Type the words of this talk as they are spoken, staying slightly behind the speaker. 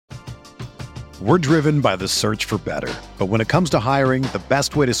We're driven by the search for better. But when it comes to hiring, the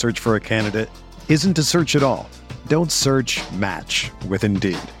best way to search for a candidate isn't to search at all. Don't search, match with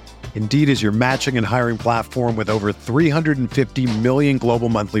Indeed. Indeed is your matching and hiring platform with over 350 million global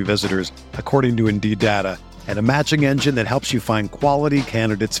monthly visitors, according to Indeed data, and a matching engine that helps you find quality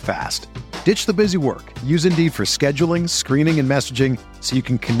candidates fast. Ditch the busy work. Use Indeed for scheduling, screening, and messaging so you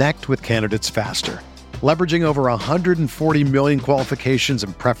can connect with candidates faster. Leveraging over 140 million qualifications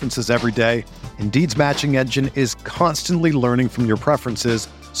and preferences every day, Indeed's matching engine is constantly learning from your preferences,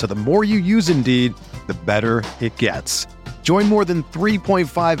 so the more you use Indeed, the better it gets. Join more than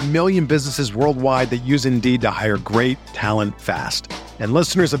 3.5 million businesses worldwide that use Indeed to hire great talent fast. And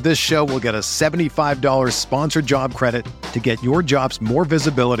listeners of this show will get a $75 sponsored job credit to get your jobs more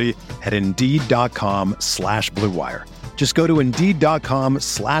visibility at Indeed.com/Blue Wire. Just go to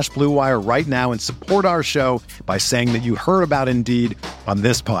Indeed.com/Blue Wire right now and support our show by saying that you heard about Indeed on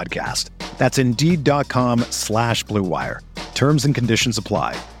this podcast. That's Indeed.com/Blue Wire. Terms and conditions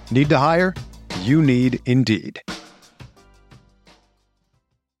apply. Need to hire? You need Indeed.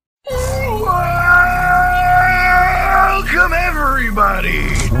 Welcome, everybody.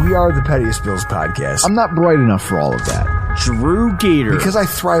 We are the Pettiest Bills podcast. I'm not bright enough for all of that. Drew Gator. Because I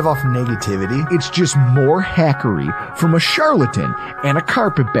thrive off negativity, it's just more hackery from a charlatan and a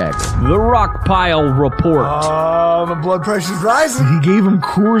carpetbagger. The Rockpile Report. Oh, my blood pressure's rising. He gave him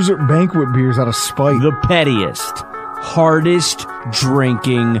Coors banquet beers out of spite. The pettiest, hardest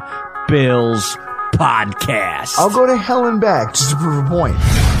drinking Bills podcast. I'll go to hell and back just to prove a point.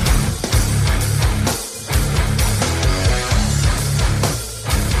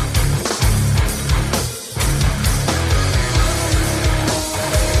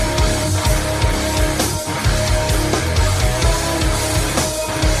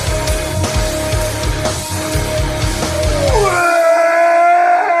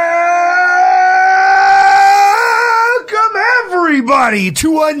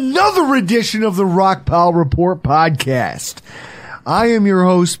 To another edition of the Rockpile Report podcast. I am your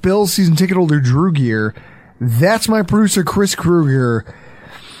host, Bill, season ticket holder Drew Gear. That's my producer, Chris Kruger.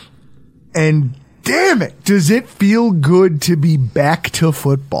 And damn it, does it feel good to be back to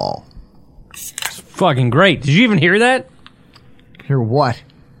football? It's fucking great. Did you even hear that? Hear what?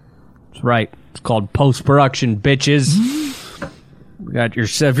 That's right. It's called post-production, bitches. Got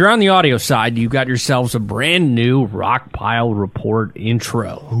yourself, if you're on the audio side, you got yourselves a brand new Rockpile Report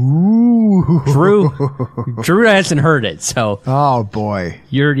intro. Ooh. Drew hasn't heard it, so. Oh, boy.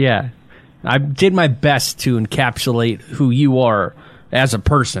 I did my best to encapsulate who you are as a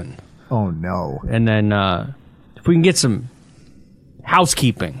person. Oh, no. And then, if we can get some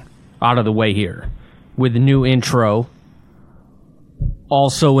housekeeping out of the way here with the new intro,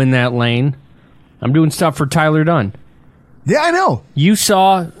 also in that lane, I'm doing stuff for Tyler Dunn. Yeah, I know. You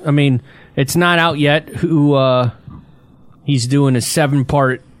saw, I mean, it's not out yet who he's doing a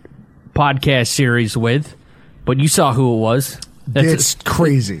 7-part podcast series with, but you saw who it was. It's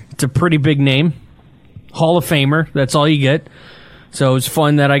crazy. It's a pretty big name. Hall of Famer. That's all you get. So it's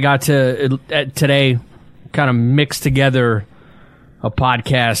fun that I got to, today, kind of mix together a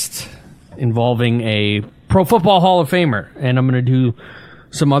podcast involving a Pro Football Hall of Famer. And I'm going to do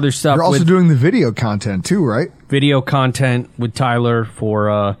some other stuff. You're also doing the video content too, right? Video content with Tyler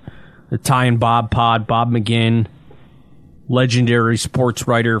for the Ty and Bob pod. Bob McGinn, legendary sports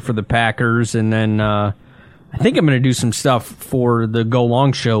writer for the Packers. And then I think I'm going to do some stuff for the Go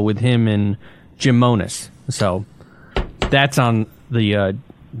Long show with him and Jim Monis. So that's on the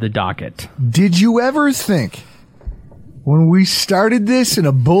docket. Did you ever think when we started this in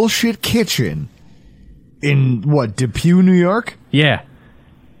a bullshit kitchen in, Depew, New York? Yeah.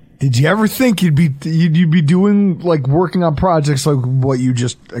 Did you ever think you'd be doing, working on projects like what you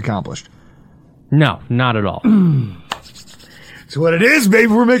just accomplished? No, not at all. That's what it is, baby.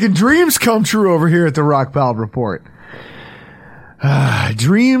 We're making dreams come true over here at the Rockpile Report.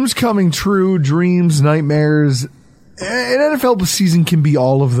 Dreams coming true, dreams, nightmares. An NFL season can be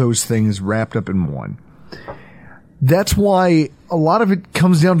all of those things wrapped up in one. That's why a lot of it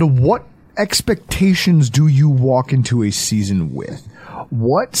comes down to what expectations do you walk into a season with?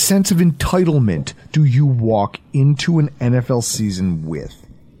 What sense of entitlement do you walk into an NFL season with?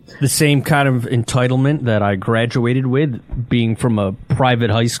 The same kind of entitlement that I graduated with, being from a private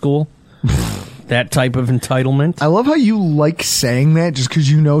high school. That type of entitlement. I love how you like saying that just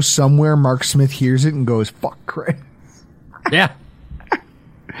because you know somewhere Mark Smith hears it and goes, fuck Chris. Yeah.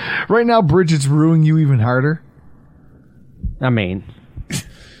 Right now, Bridget's ruining you even harder. I mean,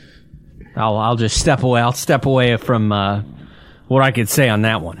 I'll just step away. I'll step away from what I could say on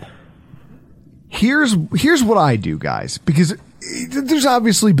that one. Here's what I do, guys, because there's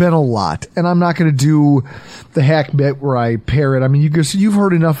obviously been a lot, and I'm not going to do the hack bit where I parrot. I mean, you've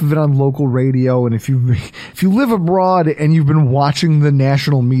heard enough of it on local radio, and if you live abroad and you've been watching the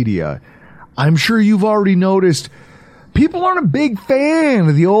national media, I'm sure you've already noticed people aren't a big fan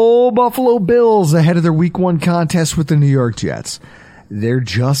of the old Buffalo Bills ahead of their Week 1 contest with the New York Jets. They're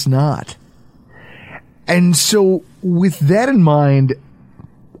just not. And so, with that in mind,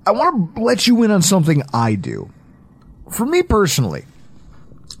 I want to let you in on something I do. For me personally,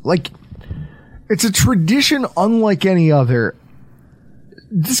 like, it's a tradition unlike any other.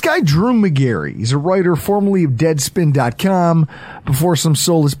 This guy, Drew McGarry, he's a writer formerly of Deadspin.com before some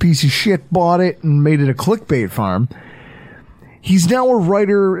soulless piece of shit bought it and made it a clickbait farm. He's now a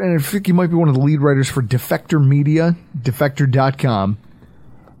writer, and I think he might be one of the lead writers for Defector Media, Defector.com.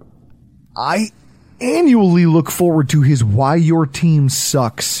 I annually look forward to his Why Your Team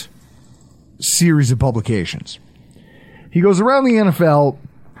Sucks series of publications. He goes around the NFL,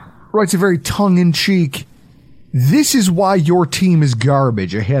 writes a very tongue-in-cheek, this is why your team is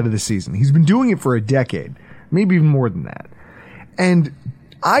garbage ahead of the season. He's been doing it for a decade, maybe even more than that. And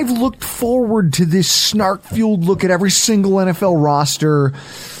I've looked forward to this snark-fueled look at every single NFL roster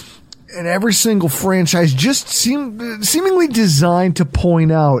and every single franchise, just seemingly designed to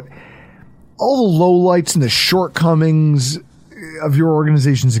point out all the lowlights and the shortcomings of your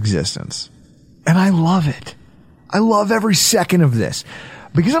organization's existence. And I love it. I love every second of this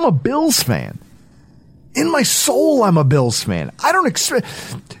because I'm a Bills fan. In my soul, I'm a Bills fan. I don't expect,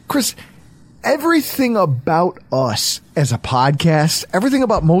 Chris, everything about us as a podcast, everything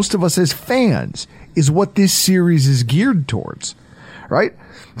about most of us as fans is what this series is geared towards, right?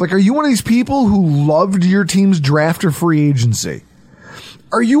 Like, are you one of these people who loved your team's draft or free agency?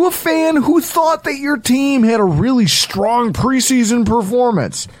 Are you a fan who thought that your team had a really strong preseason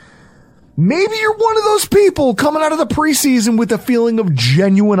performance? Maybe you're one of those people coming out of the preseason with a feeling of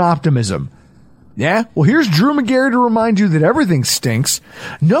genuine optimism. Yeah? Well, here's Drew McGarry to remind you that everything stinks.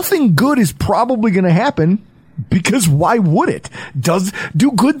 Nothing good is probably going to happen because why would it?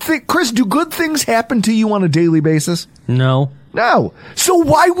 Chris, do good things happen to you on a daily basis? No. No. So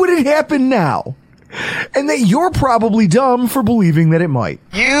why would it happen now? And that you're probably dumb for believing that it might.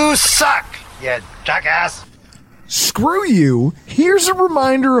 You suck, you jackass. Screw you. Here's a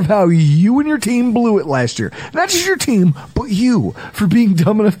reminder of how you and your team blew it last year. Not just your team, but you for being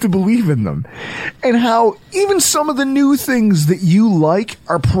dumb enough to believe in them. And how even some of the new things that you like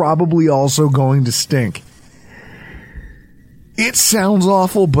are probably also going to stink. It sounds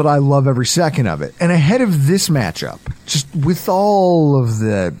awful, but I love every second of it. And ahead of this matchup, just with all of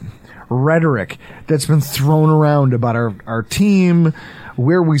the rhetoric that's been thrown around about our team,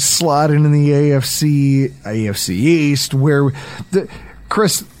 where we slot in the AFC East,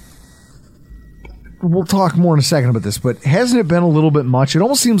 Chris, we'll talk more in a second about this, but hasn't it been a little bit much? It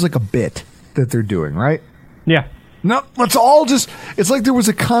almost seems like a bit that they're doing, right? Yeah. No, let's all it's like there was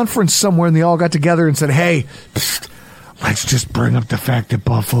a conference somewhere and they all got together and said, hey, let's just bring up the fact that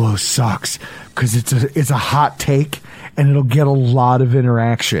Buffalo sucks because it's a hot take and it'll get a lot of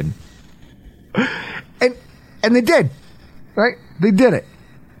interaction. And they did, right? They did it.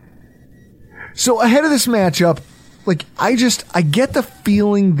 So ahead of this matchup, like, I get the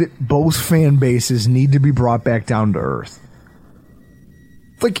feeling that both fan bases need to be brought back down to earth.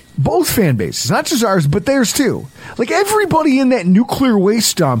 Like, both fan bases, not just ours, but theirs too. Like, everybody in that nuclear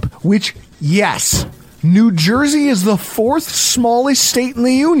waste dump, which, yes, New Jersey is the fourth smallest state in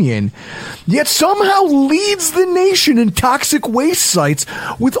the union, yet somehow leads the nation in toxic waste sites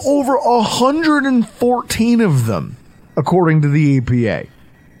with over 114 of them, according to the EPA.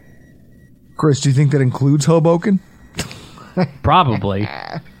 Chris, do you think that includes Hoboken? Probably.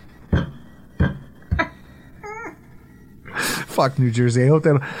 Fuck New Jersey. I hope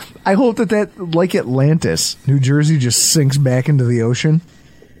that like Atlantis, New Jersey just sinks back into the ocean.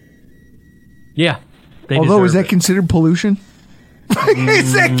 Yeah. Although, is that considered pollution?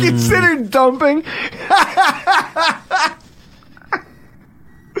 Is that considered dumping?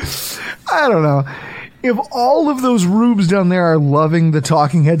 I don't know. If all of those rubes down there are loving the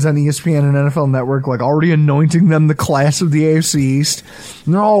talking heads on ESPN and NFL Network, like already anointing them the class of the AFC East,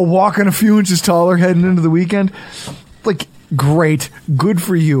 and they're all walking a few inches taller heading into the weekend, like, great. Good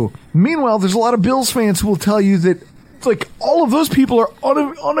for you. Meanwhile, there's a lot of Bills fans who will tell you that, like, all of those people are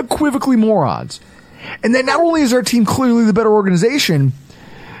unequivocally morons. And that not only is our team clearly the better organization,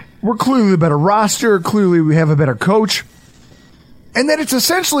 we're clearly the better roster, clearly we have a better coach, and that it's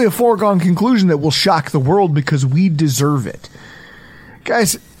essentially a foregone conclusion that will shock the world because we deserve it.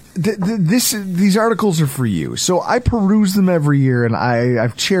 Guys, these articles are for you. So I peruse them every year, and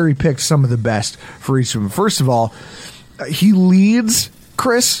I've cherry-picked some of the best for each of them. First of all, He leads,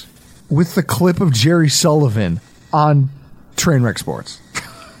 Chris, with the clip of Jerry Sullivan on Trainwreck Sports.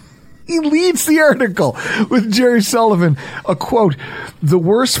 He leads the article with Jerry Sullivan. A quote, "The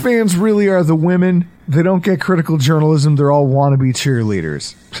worst fans really are the women. They don't get critical journalism. They're all wannabe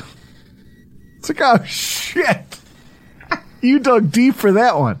cheerleaders." It's like, oh, shit. You dug deep for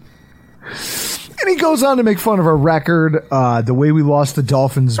that one. And he goes on to make fun of our record, the way we lost the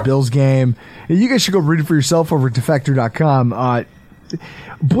Dolphins-Bills game. And you guys should go read it for yourself over at defector.com.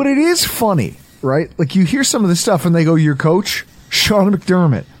 But it is funny, right? Like, you hear some of this stuff and they go, your coach, Sean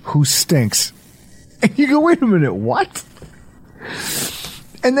McDermott, who stinks. And you go, wait a minute, what?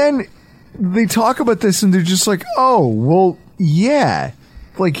 And then they talk about this and they're just like, oh, well, yeah.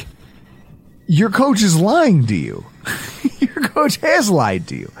 Like, your coach is lying to you. Your coach has lied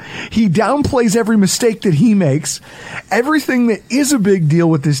to you. He downplays every mistake that he makes. Everything that is a big deal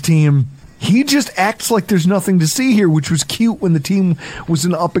with this team, he just acts like there's nothing to see here, which was cute when the team was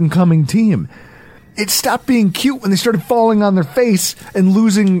an up-and-coming team. It stopped being cute when they started falling on their face and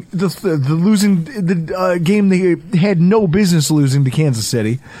losing the game they had no business losing to Kansas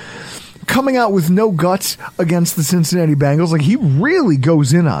City. Coming out with no guts against the Cincinnati Bengals. Like, he really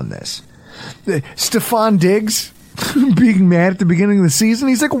goes in on this. Stephon Diggs being mad at the beginning of the season.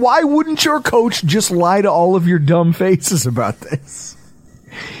 He's like, why wouldn't your coach just lie to all of your dumb faces about this?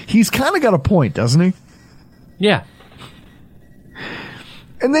 He's kind of got a point, doesn't he? Yeah.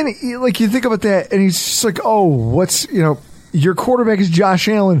 And then, like, you think about that, and he's just like, oh, your quarterback is Josh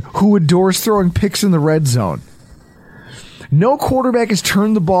Allen, who adores throwing picks in the red zone. No quarterback has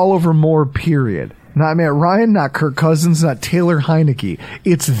turned the ball over more, period. Not Matt Ryan, not Kirk Cousins, not Taylor Heineke.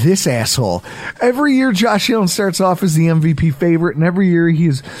 It's this asshole. Every year, Josh Allen starts off as the MVP favorite, and every year he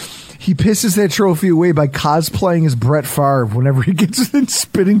pisses that trophy away by cosplaying as Brett Favre whenever he gets within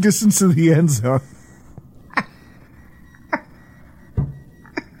spitting distance of the end zone.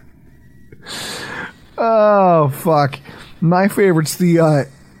 Oh, fuck. My favorite's he does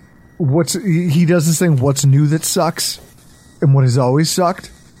this thing, what's new that sucks, and what has always sucked,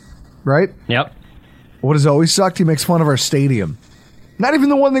 right? Yep. What has always sucked? He makes fun of our stadium. Not even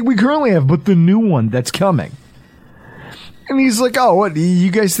the one that we currently have, but the new one that's coming. And he's like, oh, what?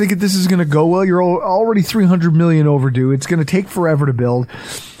 You guys think that this is going to go well? You're already $300 million overdue. It's going to take forever to build.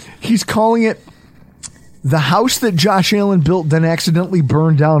 He's calling it the house that Josh Allen built, then accidentally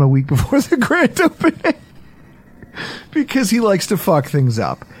burned down a week before the grand opening. Because he likes to fuck things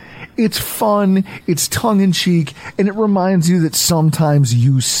up. It's fun, it's tongue-in-cheek, and it reminds you that sometimes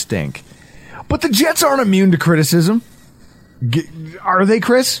you stink. But the Jets aren't immune to criticism. Are they,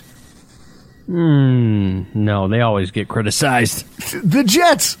 Chris? No, they always get criticized. The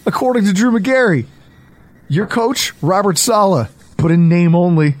Jets, according to Drew McGarry. Your coach, Robert Saleh, put in name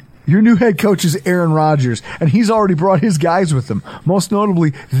only. Your new head coach is Aaron Rodgers, and he's already brought his guys with him. Most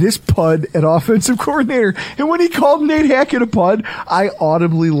notably, this pud at offensive coordinator. And when he called Nate Hackett a pud, I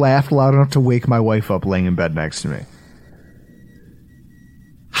audibly laughed loud enough to wake my wife up laying in bed next to me.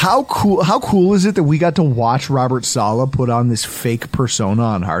 How cool is it that we got to watch Robert Saleh put on this fake persona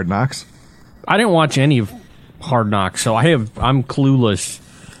on Hard Knocks? I didn't watch any of Hard Knocks, so I'm clueless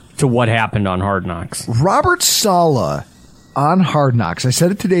to what happened on Hard Knocks. Robert Saleh on Hard Knocks. I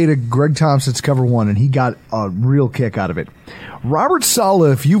said it today to Greg Thompson's Cover One, and he got a real kick out of it. Robert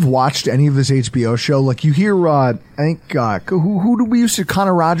Saleh, if you've watched any of this HBO show, like you hear, I think, who do we used to,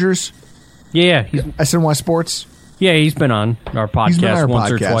 Connor Rogers? Yeah. SNY Sports? Yeah, he's been on our podcast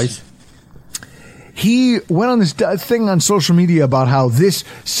once or twice. He went on this thing on social media about how this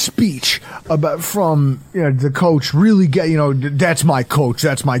speech from the coach really that's my coach,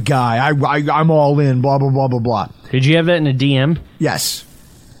 that's my guy, I'm all in, blah, blah, blah, blah, blah. Did you have that in a DM? Yes.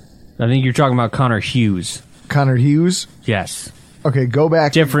 I think you're talking about Connor Hughes. Connor Hughes? Yes. Okay, go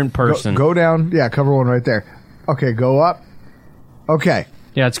back. Different person. Go down. Yeah, Cover One right there. Okay, go up. Okay.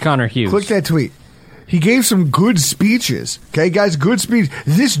 Yeah, it's Connor Hughes. Click that tweet. He gave some good speeches. Okay, guys, good speech.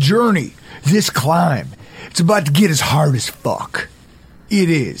 This journey, this climb, it's about to get as hard as fuck. It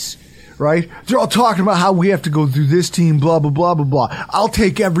is, right? They're all talking about how we have to go through this team, blah, blah, blah, blah, blah. I'll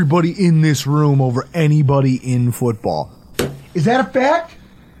take everybody in this room over anybody in football. Is that a fact?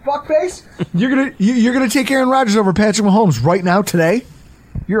 Fuckface? You're gonna take Aaron Rodgers over Patrick Mahomes right now, today?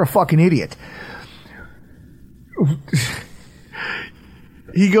 You're a fucking idiot.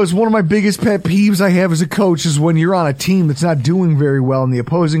 He goes, one of my biggest pet peeves I have as a coach is when you're on a team that's not doing very well and the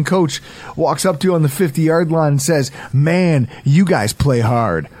opposing coach walks up to you on the 50-yard line and says, man, you guys play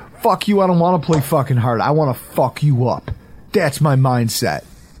hard. Fuck you, I don't want to play fucking hard. I want to fuck you up. That's my mindset.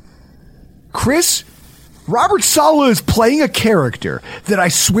 Chris, Robert Saleh is playing a character that I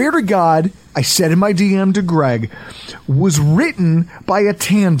swear to God I said in my DM to Greg, was written by a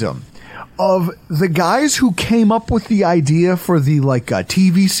tandem of the guys who came up with the idea for the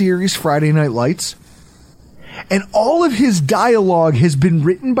TV series Friday Night Lights. And all of his dialogue has been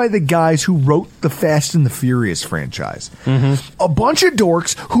written by the guys who wrote the Fast and the Furious franchise. A bunch of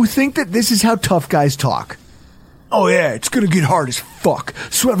dorks who think that this is how tough guys talk. Oh yeah, it's gonna get hard as fuck.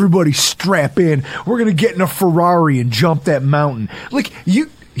 So everybody strap in. We're gonna get in a Ferrari and jump that mountain.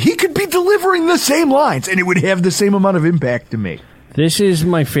 He could be delivering the same lines and it would have the same amount of impact to me. This is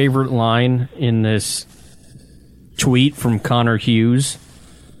my favorite line in this tweet from Connor Hughes.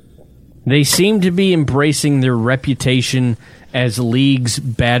 They seem to be embracing their reputation as league's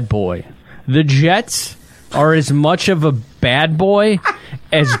bad boy. The Jets are as much of a bad boy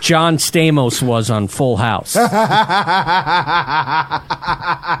as John Stamos was on Full House. What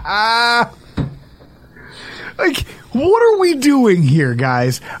are we doing here,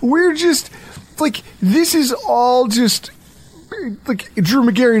 guys? We're just, this is all just, Drew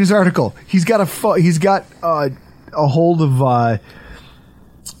Magary in his article. He's got a hold of,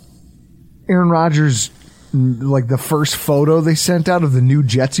 Aaron Rodgers, the first photo they sent out of the new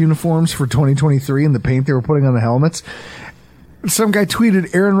Jets uniforms for 2023 and the paint they were putting on the helmets. Some guy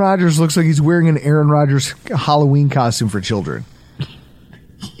tweeted, Aaron Rodgers looks like he's wearing an Aaron Rodgers Halloween costume for children.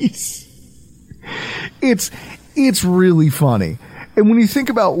 It's really funny. And when you think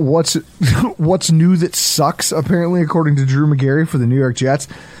about what's new that sucks, apparently, according to Drew Magary for the New York Jets,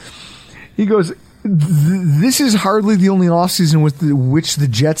 he goes, this is hardly the only offseason with which the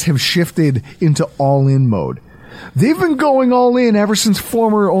Jets have shifted into all-in mode. They've been going all in ever since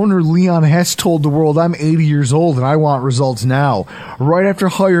former owner Leon Hess told the world, I'm 80 years old and I want results now, right after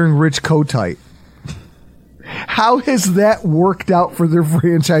hiring Rich Kotite. How has that worked out for their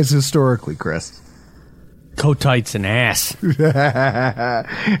franchise historically, Chris? Kotite's an ass.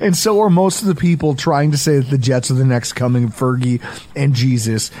 And so are most of the people trying to say that the Jets are the next coming of Fergie and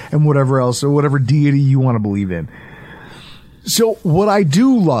Jesus and whatever else, or whatever deity you want to believe in. So what I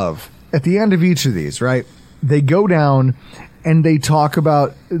do love at the end of each of these, right, they go down and they talk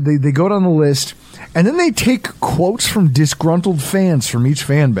about, they go down the list, and then they take quotes from disgruntled fans from each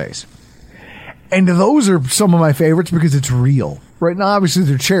fan base. And those are some of my favorites because it's real. Right now, obviously,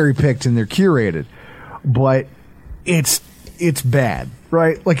 they're cherry-picked and they're curated. But it's bad,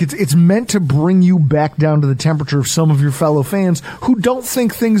 right? It's meant to bring you back down to the temperature of some of your fellow fans who don't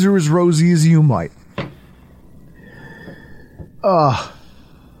think things are as rosy as you might. Right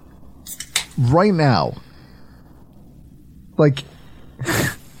now,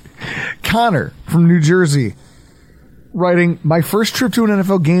 Connor from New Jersey writing, my first trip to an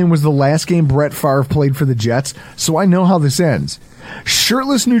NFL game was the last game Brett Favre played for the Jets, so I know how this ends.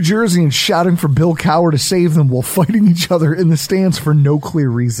 Shirtless New Jerseyans shouting for Bill Cowher to save them while fighting each other in the stands for no clear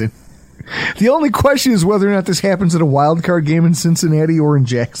reason. The only question is whether or not this happens at a wild card game in Cincinnati or in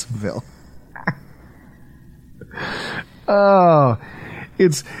Jacksonville.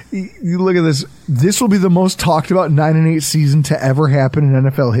 You look at this. This will be the most talked about 9-8 season to ever happen in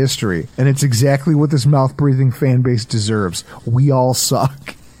NFL history, and it's exactly what this mouth-breathing fan base deserves. We all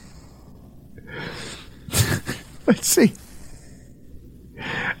suck. Let's see.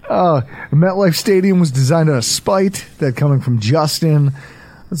 MetLife Stadium was designed out of spite. That coming from Justin.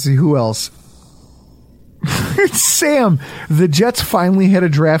 Let's see, who else? Sam. The Jets finally had a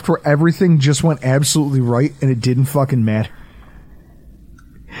draft where everything just went absolutely right and it didn't fucking matter.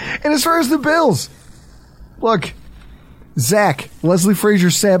 And as far as the Bills, look, Zach, Leslie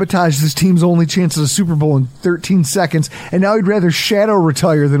Frazier sabotaged this team's only chance at a Super Bowl in 13 seconds, and now he'd rather shadow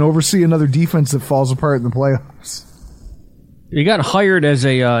retire than oversee another defense that falls apart in the playoffs. He got hired as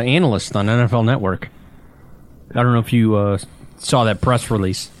a analyst on NFL Network. I don't know if you saw that press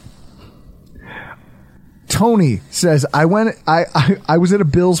release. Tony says, I was at a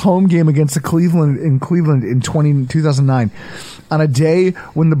Bills home game against the Cleveland in 2009 on a day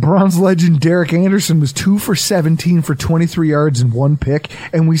when the Browns legend Derek Anderson was 2 for 17 for 23 yards and 1 pick,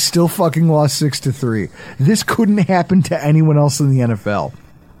 and we still fucking lost 6-3. This couldn't happen to anyone else in the NFL.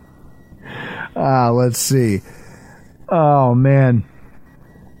 Let's see. Oh, man.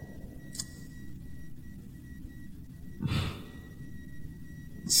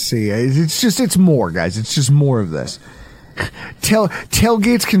 Let's see. It's more, guys. It's just more of this.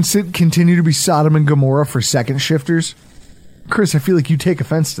 Tailgates continue to be Sodom and Gomorrah for second shifters. Chris, I feel like you take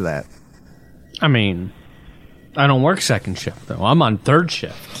offense to that. I mean, I don't work second shift, though. I'm on third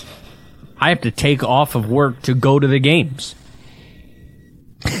shift. I have to take off of work to go to the games.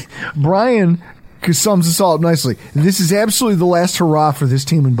 Brian sums this all up nicely. This is absolutely the last hurrah for this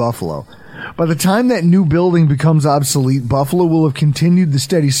team in Buffalo. By the time that new building becomes obsolete, Buffalo will have continued the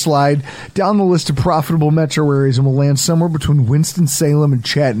steady slide down the list of profitable metro areas and will land somewhere between Winston-Salem and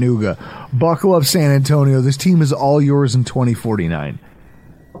Chattanooga. Buckle up, San Antonio. This team is all yours in 2049.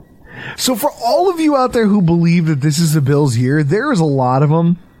 So for all of you out there who believe that this is the Bills' year, there is a lot of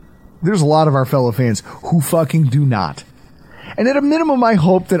them. There's a lot of our fellow fans who fucking do not. And at a minimum, I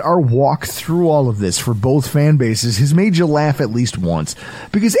hope that our walk through all of this for both fan bases has made you laugh at least once.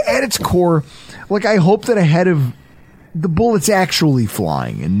 Because at its core, like, I hope that ahead of the bullets actually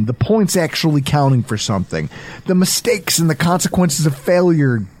flying and the points actually counting for something, the mistakes and the consequences of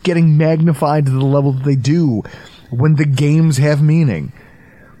failure getting magnified to the level that they do when the games have meaning,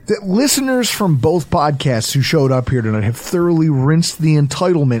 that listeners from both podcasts who showed up here tonight have thoroughly rinsed the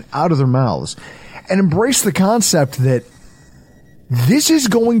entitlement out of their mouths and embraced the concept that this is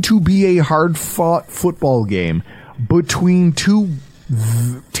going to be a hard-fought football game between two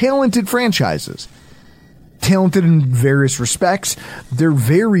talented franchises. Talented in various respects. They're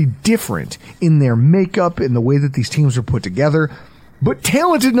very different in their makeup, in the way that these teams are put together, but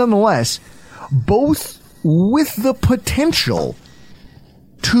talented nonetheless, both with the potential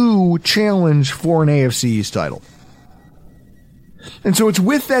to challenge for an AFC East title. And so it's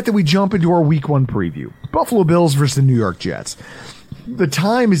with that we jump into our Week 1 preview. Buffalo Bills versus the New York Jets. The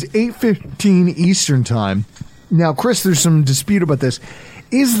time is 8:15 Eastern Time. Now, Chris, there's some dispute about this.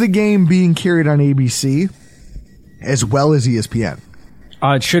 Is the game being carried on ABC as well as ESPN?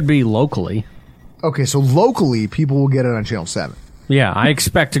 It should be locally. Okay, so locally, people will get it on Channel 7. Yeah, I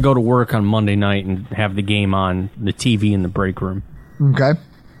expect to go to work on Monday night and have the game on the TV in the break room. Okay.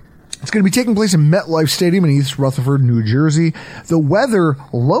 It's going to be taking place in MetLife Stadium in East Rutherford, New Jersey. The weather,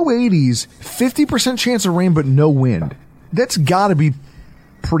 low 80s, 50% chance of rain, but no wind. That's got to be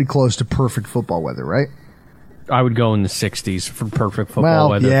pretty close to perfect football weather, right? I would go in the 60s for perfect football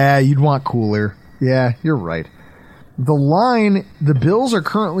weather. Yeah, you'd want cooler. Yeah, you're right. The line, the Bills are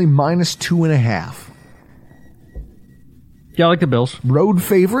currently -2.5. Yeah, I like the Bills. Road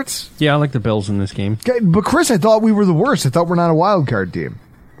favorites? Yeah, I like the Bills in this game. Okay, but Chris, I thought we were the worst. I thought we're not a wild card team.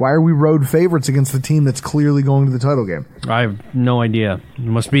 Why are we road favorites against the team that's clearly going to the title game? I have no idea. It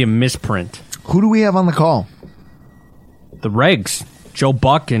must be a misprint. Who do we have on the call? The Regs, Joe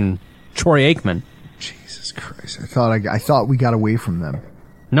Buck and Troy Aikman. Jesus Christ! I thought we got away from them.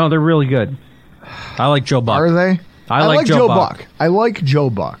 No, they're really good. I like Joe Buck. Are they? I like Joe Buck. I like Joe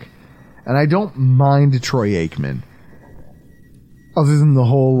Buck, and I don't mind Troy Aikman. Other than the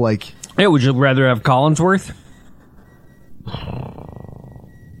whole like, hey, would you rather have Collinsworth?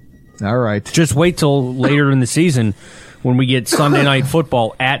 All right. Just wait till later in the season when we get Sunday Night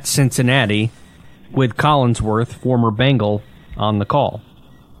Football at Cincinnati with Collinsworth, former Bengal, on the call.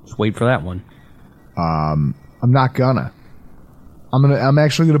 Just wait for that one. I'm not gonna. I'm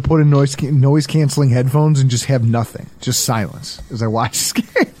actually gonna put in noise canceling headphones and just have nothing, just silence as I watch this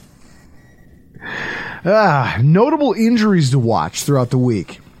game. Notable injuries to watch throughout the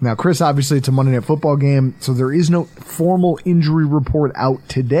week. Now, Chris, obviously it's a Monday Night Football game, so there is no formal injury report out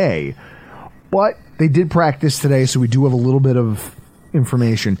today. But they did practice today, so we do have a little bit of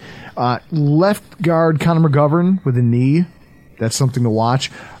information. Left guard Connor McGovern with a knee. That's something to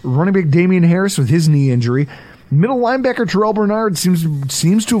watch. Running back Damian Harris with his knee injury. Middle linebacker Terrell Bernard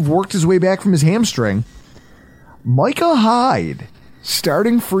seems to have worked his way back from his hamstring. Micah Hyde,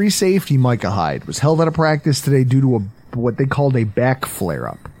 starting free safety Micah Hyde, was held out of practice today due to what they called a back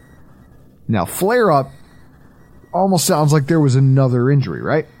flare-up. Now, flare-up almost sounds like there was another injury,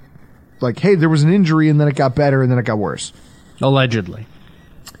 right? Like, hey, there was an injury and then it got better and then it got worse. Allegedly.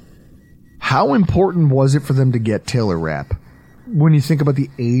 How important was it for them to get Taylor Rapp when you think about the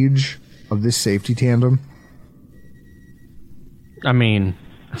age of this safety tandem? I mean,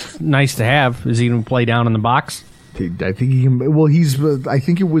 nice to have. Is he going to play down in the box? I think he can. Well, I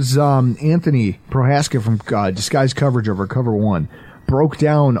think it was Anthony Prohaska from Disguised Coverage over Cover One broke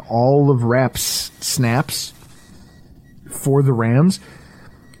down all of Rapp's snaps for the Rams.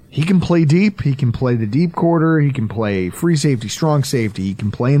 He can play deep. He can play the deep quarter. He can play free safety, strong safety. He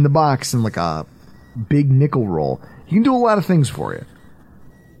can play in the box in like a big nickel roll. He can do a lot of things for you.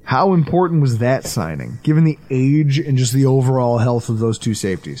 How important was that signing, given the age and just the overall health of those two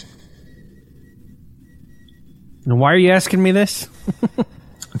safeties? And why are you asking me this?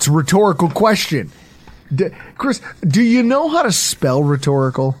 It's a rhetorical question. Chris, do you know how to spell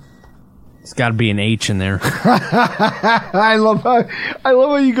rhetorical? It's got to be an H in there. I love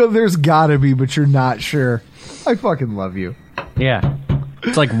how you go, there's got to be, but you're not sure. I fucking love you. Yeah.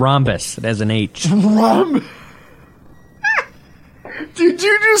 It's like rhombus. It has an H. Did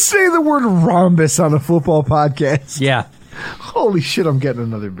you just say the word rhombus on a football podcast? Yeah. Holy shit, I'm getting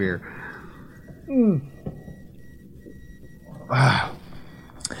another beer.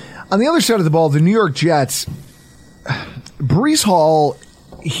 On the other side of the ball, the New York Jets, Breece Hall,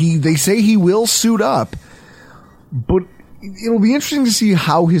 they say he will suit up, but it'll be interesting to see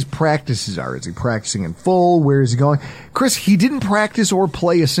how his practices are. Is he practicing in full? Where is he going? Chris, he didn't practice or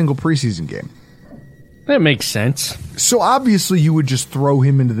play a single preseason game. That makes sense. So obviously you would just throw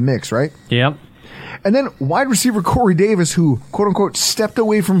him into the mix, right? Yep. And then wide receiver Corey Davis, who, quote unquote, stepped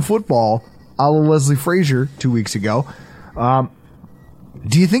away from football a la Leslie Frazier 2 weeks ago.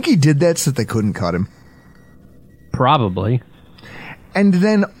 Do you think he did that so that they couldn't cut him? Probably. And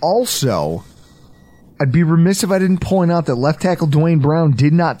then also, I'd be remiss if I didn't point out that left tackle Dwayne Brown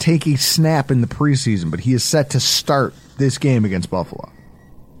did not take a snap in the preseason, but he is set to start this game against Buffalo.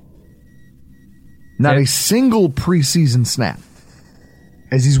 Not a single preseason snap,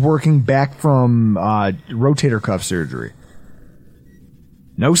 as he's working back from rotator cuff surgery.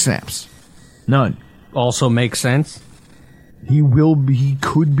 No snaps. None. Also makes sense. He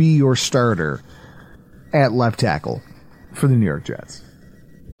could be your starter at left tackle for the New York Jets.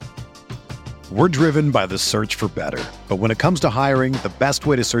 We're driven by the search for better. But when it comes to hiring, the best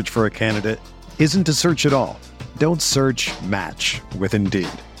way to search for a candidate isn't to search at all. Don't search, match with Indeed.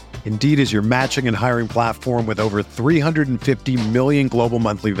 Indeed is your matching and hiring platform with over 350 million global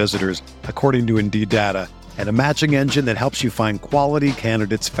monthly visitors, according to Indeed data, and a matching engine that helps you find quality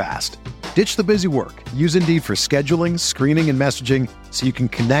candidates fast. Ditch the busy work. Use Indeed for scheduling, screening, and messaging so you can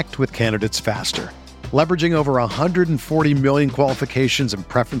connect with candidates faster. Leveraging over 140 million qualifications and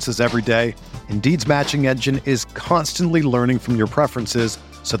preferences every day, Indeed's matching engine is constantly learning from your preferences,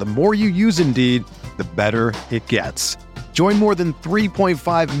 so the more you use Indeed, the better it gets. Join more than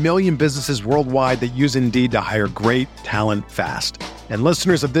 3.5 million businesses worldwide that use Indeed to hire great talent fast. And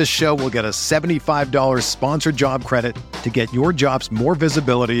listeners of this show will get a $75 sponsored job credit to get your jobs more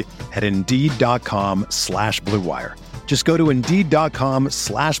visibility at Indeed.com/Blue Wire. Just go to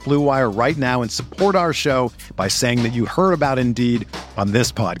Indeed.com/Blue Wire right now and support our show by saying that you heard about Indeed on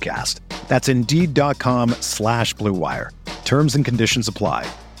this podcast. That's Indeed.com/Blue Wire. Terms and conditions apply.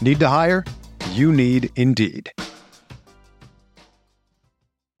 Need to hire? You need Indeed.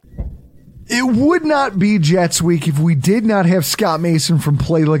 It would not be Jets Week if we did not have Scott Mason from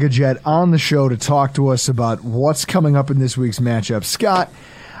Play Like a Jet on the show to talk to us about what's coming up in this week's matchup. Scott,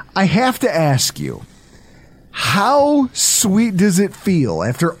 I have to ask you, how sweet does it feel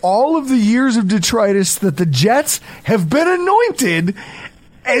after all of the years of detritus that the Jets have been anointed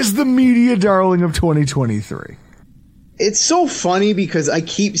as the media darling of 2023? It's so funny because I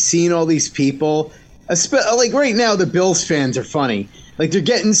keep seeing all these people, like right now the Bills fans are funny. Like they're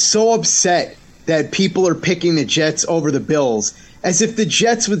getting so upset that people are picking the Jets over the Bills, as if the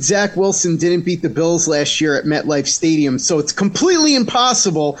Jets with Zach Wilson didn't beat the Bills last year at MetLife Stadium. So it's completely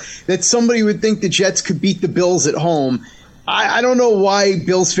impossible that somebody would think the Jets could beat the Bills at home. I don't know why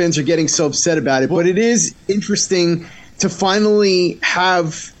Bills fans are getting so upset about it, but it is interesting to finally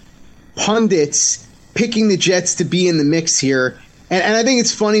have pundits picking the Jets to be in the mix here. And I think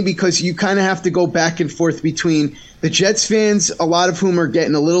it's funny because you kind of have to go back and forth between the Jets fans, a lot of whom are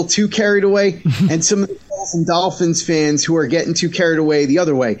getting a little too carried away, and some of the Bills and Dolphins fans who are getting too carried away the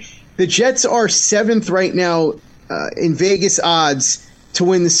other way. The Jets are 7th right now in Vegas odds to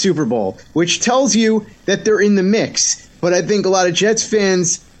win the Super Bowl, which tells you that they're in the mix. But I think a lot of Jets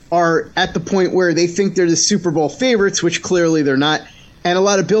fans are at the point where they think they're the Super Bowl favorites, which clearly they're not. And a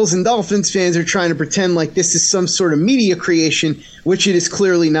lot of Bills and Dolphins fans are trying to pretend like this is some sort of media creation, which it is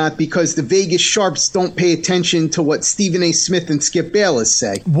clearly not, because the Vegas sharps don't pay attention to what Stephen A. Smith and Skip Bayless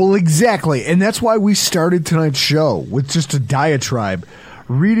say. Well, exactly. And that's why we started tonight's show with just a diatribe,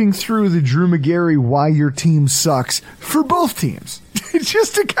 reading through the Drew Magary Why Your Team Sucks for both teams.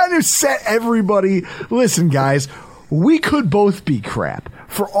 Just to kind of set everybody, listen, guys, we could both be crap.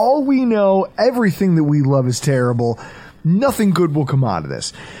 For all we know, everything that we love is terrible. Nothing good will come out of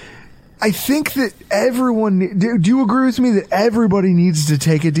this. I think that everyone, do you agree with me that everybody needs to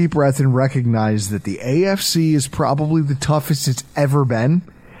take a deep breath and recognize that the AFC is probably the toughest it's ever been,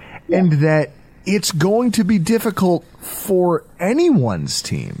 and that it's going to be difficult for anyone's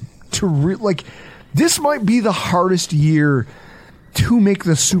team to this might be the hardest year to make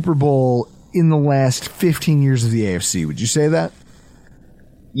the Super Bowl in the last 15 years of the AFC. Would you say that?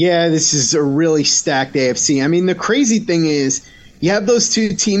 Yeah, this is a really stacked AFC. I mean, the crazy thing is you have those two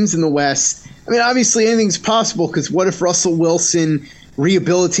teams in the West. I mean, obviously anything's possible, because what if Russell Wilson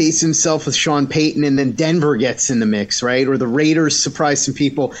rehabilitates himself with Sean Payton and then Denver gets in the mix, right? Or the Raiders surprise some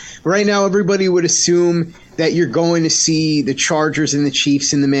people. But right now, everybody would assume that you're going to see the Chargers and the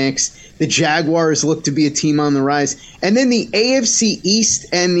Chiefs in the mix. The Jaguars look to be a team on the rise. And then the AFC East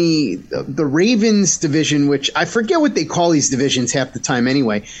and the Ravens division, which I forget what they call these divisions half the time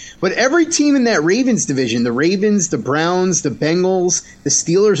anyway. But every team in that Ravens division, the Ravens, the Browns, the Bengals, the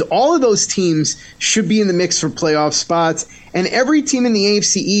Steelers, all of those teams should be in the mix for playoff spots. And every team in the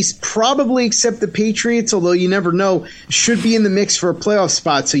AFC East, probably except the Patriots, although you never know, should be in the mix for a playoff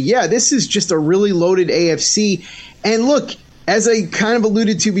spot. So, yeah, this is just a really loaded AFC. And look, as I kind of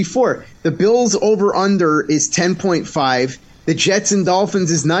alluded to before, the Bills over-under is 10.5. The Jets and Dolphins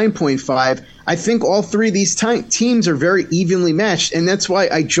is 9.5. I think all three of these teams are very evenly matched, and that's why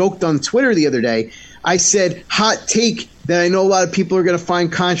I joked on Twitter the other day. I said, hot take that I know a lot of people are going to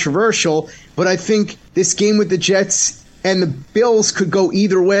find controversial, but I think this game with the Jets and the Bills could go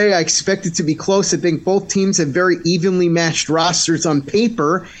either way. I expect it to be close. I think both teams have very evenly matched rosters on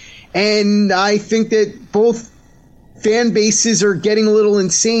paper, and I think that both fan bases are getting a little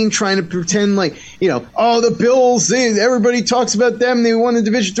insane trying to pretend like, oh, the Bills, everybody talks about them. They won the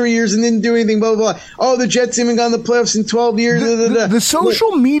division 3 years and didn't do anything, blah, blah, blah. Oh, the Jets haven't gone to the playoffs in 12 years. The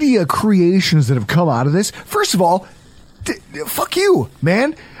social media creations that have come out of this, first of all, fuck you,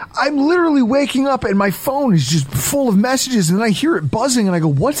 man. I'm literally waking up and my phone is just full of messages and then I hear it buzzing and I go,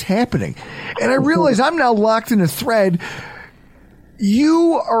 what's happening? And I realize I'm now locked in a thread.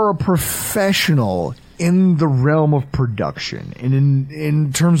 You are a professional in the realm of production and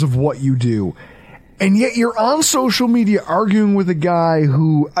in terms of what you do. And yet you're on social media arguing with a guy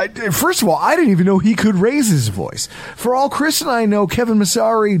who, first of all, I didn't even know he could raise his voice. For all Chris and I know, Kevin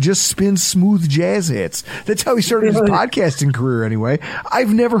Massari just spins smooth jazz hits. That's how he started his podcasting career anyway.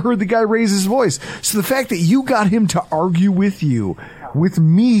 I've never heard the guy raise his voice. So the fact that you got him to argue with you, with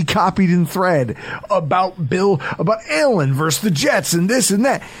me copied in thread about Allen versus the Jets and this and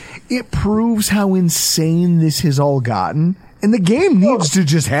that, it proves how insane this has all gotten. And the game needs to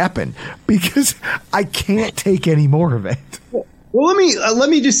just happen because I can't take any more of it. Well, let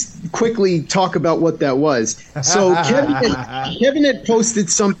me just quickly talk about what that was. So Kevin had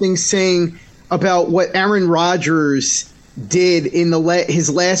posted something saying about what Aaron Rodgers did in his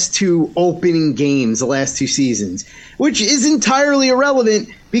last two opening games, the last two seasons, which is entirely irrelevant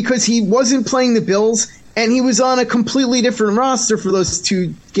because he wasn't playing the Bills and he was on a completely different roster for those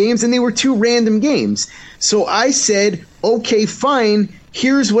two games, and they were two random games. So I said, okay, fine.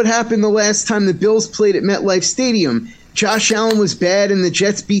 Here's what happened the last time the Bills played at MetLife Stadium. Josh Allen was bad, and the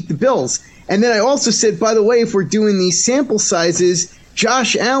Jets beat the Bills. And then I also said, by the way, if we're doing these sample sizes,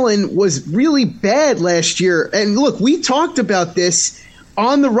 Josh Allen was really bad last year. And look, we talked about this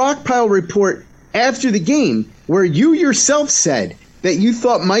on the Rockpile report after the game, where you yourself said that you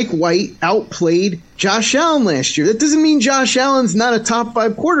thought Mike White outplayed Josh Allen last year. That doesn't mean Josh Allen's not a top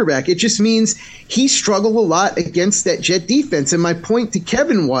 5 quarterback. It just means he struggled a lot against that Jet defense. And my point to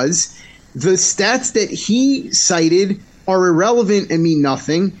Kevin was the stats that he cited are irrelevant and mean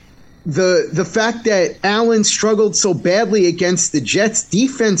nothing. The fact that Allen struggled so badly against the Jets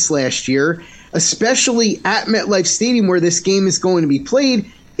defense last year, especially at MetLife Stadium where this game is going to be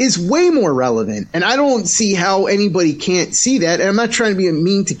played, is way more relevant. And I don't see how anybody can't see that. And I'm not trying to be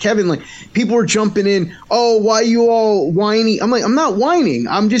mean to Kevin. Like, people are jumping in, oh, why are you all whiny? I'm like, I'm not whining.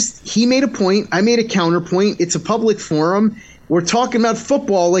 He made a point. I made a counterpoint. It's a public forum. We're talking about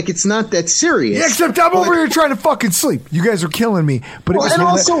football like it's not that serious. Yeah, except I'm over here trying to fucking sleep. You guys are killing me. But and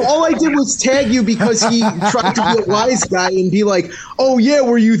also, all I did was tag you because he tried to be a wise guy and be like, oh, yeah,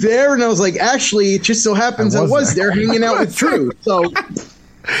 were you there? And I was like, actually, it just so happens I was there hanging out with Drew.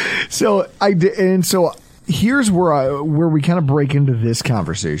 So I did, and so here's where we kind of break into this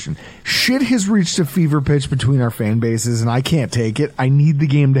conversation. Shit has reached a fever pitch between our fan bases, and I can't take it. I need the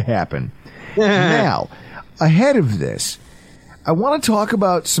game to happen. Now, ahead of this, I want to talk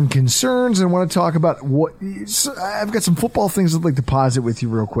about some concerns and I want to talk about I've got some football things I'd like to posit with you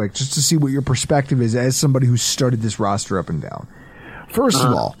real quick, just to see what your perspective is as somebody who's started this roster up and down. First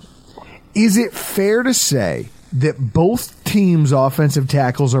of all, is it fair to say that both teams' offensive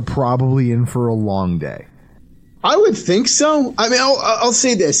tackles are probably in for a long day? I would think so. I mean, I'll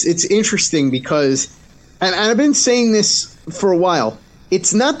say this. It's interesting because, and I've been saying this for a while,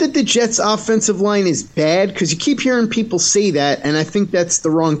 it's not that the Jets' offensive line is bad, because you keep hearing people say that, and I think that's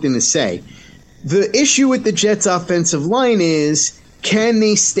the wrong thing to say. The issue with the Jets' offensive line is, can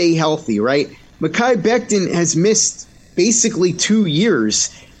they stay healthy, right? Mekhi Becton has missed basically 2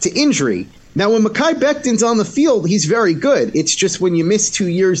 years to injury. Now, when Mekhi Becton's on the field, he's very good. It's just when you miss 2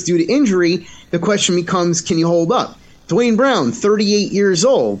 years due to injury, the question becomes, can you hold up? Dwayne Brown, 38 years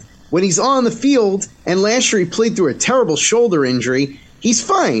old. When he's on the field, and last year he played through a terrible shoulder injury, he's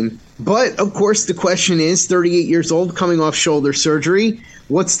fine. But, of course, the question is, 38 years old, coming off shoulder surgery,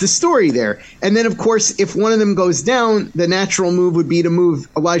 what's the story there? And then, of course, if one of them goes down, the natural move would be to move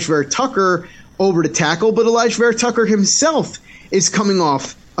Elijah Vera-Tucker over to tackle. But Elijah Vera-Tucker himself is coming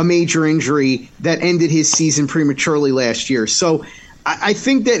off a major injury that ended his season prematurely last year. So I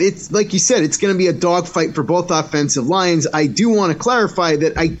think that it's, like you said, it's going to be a dogfight for both offensive lines. I do want to clarify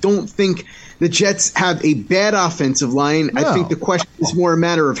that I don't think the Jets have a bad offensive line. No. I think the question is more a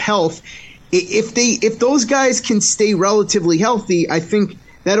matter of health. If those guys can stay relatively healthy, I think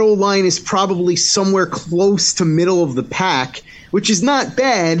that O-line is probably somewhere close to middle of the pack, which is not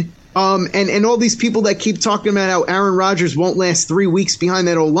bad. And all these people that keep talking about how Aaron Rodgers won't last 3 weeks behind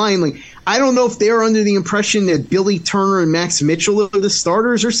that O-line, like, I don't know if they're under the impression that Billy Turner and Max Mitchell are the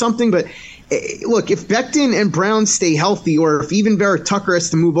starters or something, but look, if Becton and Brown stay healthy, or if even Vera-Tucker has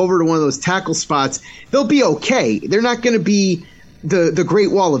to move over to one of those tackle spots, they'll be okay. They're not going to be the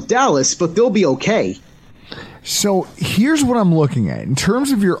Great Wall of Dallas, but they'll be okay. So here's what I'm looking at. In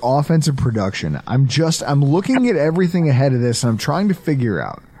terms of your offensive production, I'm looking at everything ahead of this, and I'm trying to figure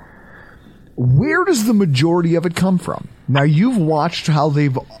out, where does the majority of it come from? Now, you've watched how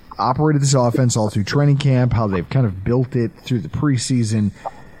they've operated this offense all through training camp, how they've kind of built it through the preseason.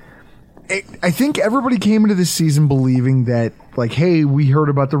 I think everybody came into this season believing that, like, hey, we heard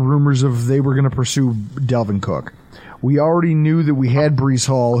about the rumors of they were going to pursue Dalvin Cook. We already knew that we had Breece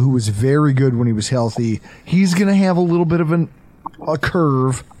Hall, who was very good when he was healthy. He's going to have a little bit of a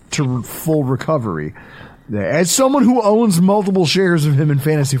curve to full recovery. As someone who owns multiple shares of him in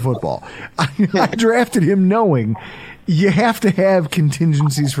fantasy football, I drafted him knowing you have to have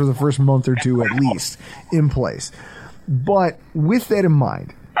contingencies for the first month or two at least in place. But with that in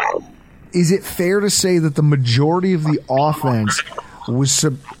mind, is it fair to say that the majority of the offense was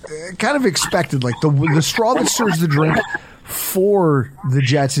kind of expected, like the straw that stirs the drink for the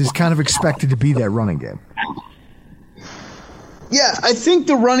Jets is kind of expected to be that running game? Yeah, I think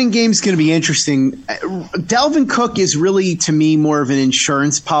the running game is going to be interesting. Dalvin Cook is really, to me, more of an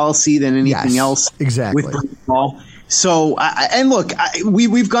insurance policy than anything else. Exactly. With Breece Hall. So, and look,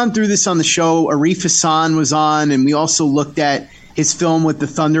 we've gone through this on the show. Arif Hassan was on, and we also looked at his film with the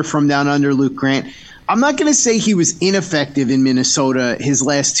Thunder from Down Under, Luke Grant. I'm not going to say he was ineffective in Minnesota his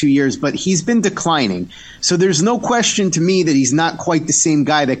last 2 years, but he's been declining. So there's no question to me that he's not quite the same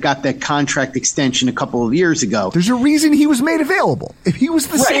guy that got that contract extension a couple of years ago. There's a reason he was made available. If he was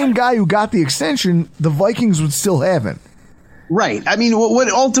the same guy who got the extension, the Vikings would still have him. Right. I mean, what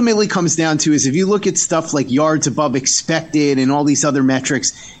it ultimately comes down to is if you look at stuff like yards above expected and all these other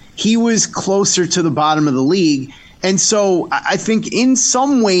metrics, he was closer to the bottom of the league. And so I think in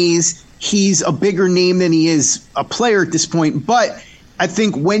some ways he's a bigger name than he is a player at this point. But I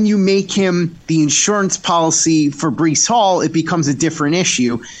think when you make him the insurance policy for Breece Hall, it becomes a different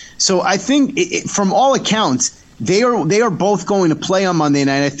issue. So I think from all accounts, they are both going to play on Monday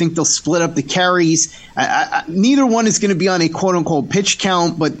night. I think they'll split up the carries. Neither one is going to be on a quote-unquote pitch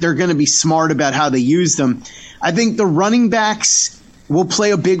count, but they're going to be smart about how they use them. I think the running backs will play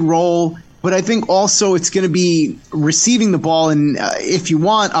a big role, but I think also it's going to be receiving the ball. And if you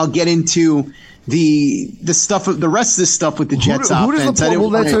want, I'll get into the stuff, the rest of this stuff with the Jets offense. That's what I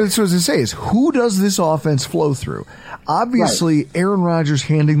was going to say is, who does this offense flow through? Obviously, Aaron Rodgers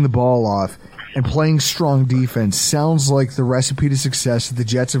handing the ball off and playing strong defense sounds like the recipe to success that the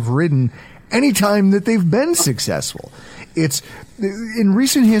Jets have ridden anytime that they've been successful. It's in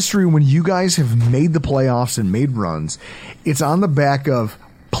recent history when you guys have made the playoffs and made runs, it's on the back of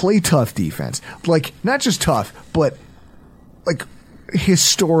play tough defense. Like, not just tough, but like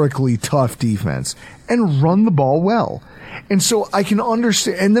historically tough defense, and run the ball well. And so I can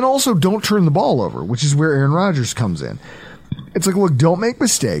understand, and then also don't turn the ball over, which is where Aaron Rodgers comes in. It's like, look, don't make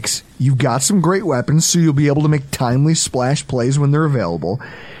mistakes. You've got some great weapons, so you'll be able to make timely splash plays when they're available.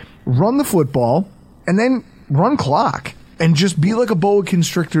 Run the football, and then run clock, and just be like a boa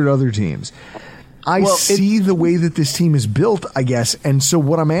constrictor to other teams. I see the way that this team is built, I guess, and so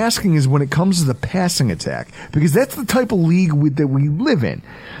what I'm asking is when it comes to the passing attack, because that's the type of league that we live in.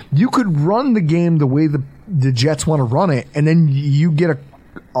 You could run the game the way the Jets want to run it, and then you get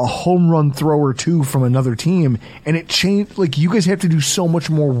a home run throw or two from another team, and it changed. Like, you guys have to do so much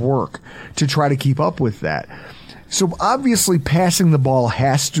more work to try to keep up with that. So obviously passing the ball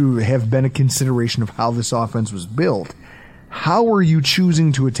has to have been a consideration of how this offense was built. How are you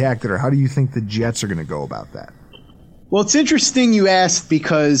choosing to attack that, or how do you think the Jets are going to go about that? Well, it's interesting you asked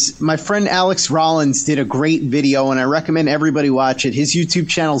because my friend Alex Rollins did a great video, and I recommend everybody watch it. His YouTube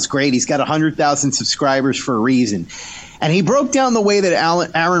channel is great. He's got 100,000 subscribers for a reason. And he broke down the way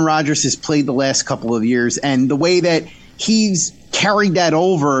that Aaron Rodgers has played the last couple of years and the way that he's carried that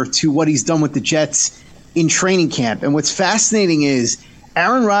over to what he's done with the Jets in training camp. And what's fascinating is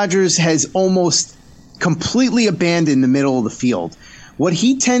Aaron Rodgers has almost completely abandoned the middle of the field. What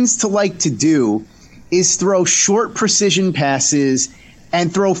he tends to like to do is throw short precision passes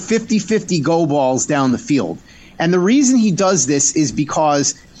and throw 50-50 go balls down the field. And the reason he does this is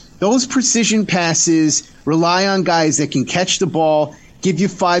because those precision passes rely on guys that can catch the ball, give you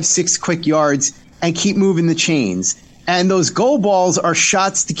 5-6 quick yards, and keep moving the chains. And those go balls are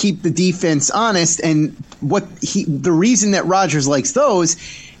shots to keep the defense honest. And the reason that Rodgers likes those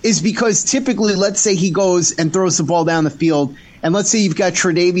is because typically, let's say he goes and throws the ball down the field, and let's say you've got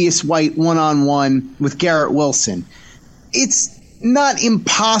Tre'Davious White one-on-one with Garrett Wilson. It's not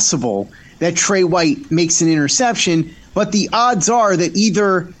impossible that Trey White makes an interception, but the odds are that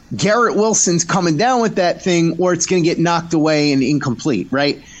either Garrett Wilson's coming down with that thing or it's going to get knocked away and incomplete,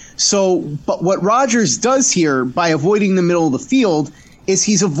 right? So, but what Rodgers does here by avoiding the middle of the field is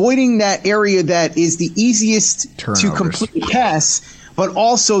he's avoiding that area that is the easiest to complete pass, but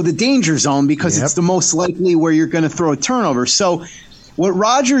also the danger zone because it's the most likely where you're going to throw a turnover. So what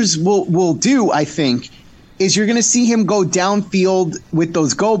Rodgers will do, I think, is you're going to see him go downfield with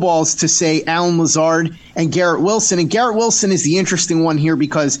those go balls to, say, Allen Lazard and Garrett Wilson. And Garrett Wilson is the interesting one here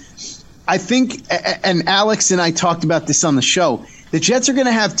because I think, and Alex and I talked about this on the show, the Jets are going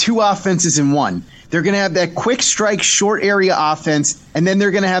to have two offenses in one. They're going to have that quick strike, short area offense, and then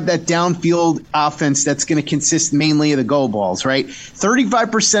they're going to have that downfield offense that's going to consist mainly of the go balls, right?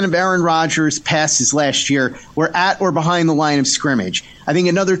 35% of Aaron Rodgers' passes last year were at or behind the line of scrimmage. I think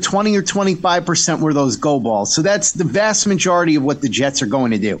another 20 or 25% were those go balls. So that's the vast majority of what the Jets are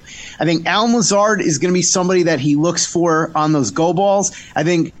going to do. I think Allen Lazard is going to be somebody that he looks for on those go balls. I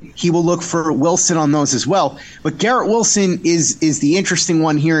think he will look for Wilson on those as well. But Garrett Wilson is the interesting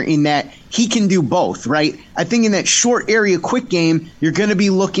one here in that he can do both, right? I think in that short area quick game, you're going to be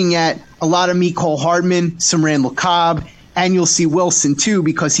looking at a lot of Mecole Hardman, some Randall Cobb, and you'll see Wilson too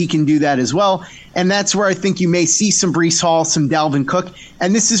because he can do that as well. And that's where I think you may see some Breece Hall, some Dalvin Cook,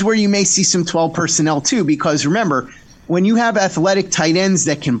 and this is where you may see some 12 personnel too because remember, when you have athletic tight ends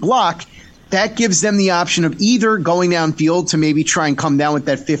that can block, that gives them the option of either going downfield to maybe try and come down with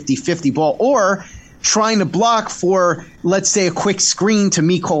that 50-50 ball or trying to block for, let's say, a quick screen to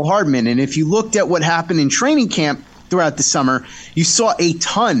Mecole Hardman. And if you looked at what happened in training camp throughout the summer, you saw a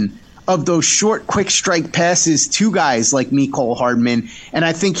ton of those short, quick strike passes to guys like Mecole Hardman, and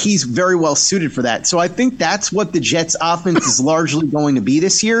I think he's very well suited for that. So I think that's what the Jets' offense is largely going to be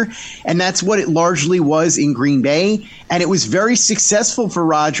this year, and that's what it largely was in Green Bay, and it was very successful for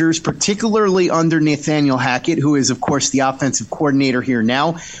Rodgers, particularly under Nathaniel Hackett, who is, of course, the offensive coordinator here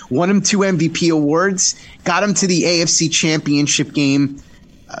now. Won him 2 MVP awards, got him to the AFC Championship game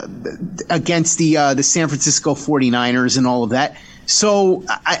against the San Francisco 49ers and all of that. So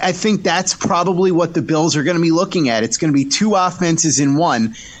I think that's probably what the Bills are going to be looking at. It's going to be two offenses in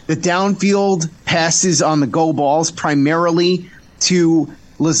one. The downfield passes on the go balls primarily to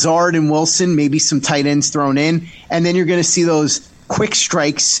Lazard and Wilson, maybe some tight ends thrown in. And then you're going to see those quick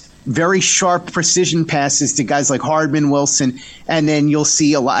strikes, very sharp precision passes to guys like Hardman, Wilson. And then you'll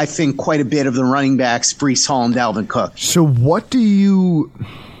see, I think, quite a bit of the running backs, Breece Hall and Dalvin Cook. So what do you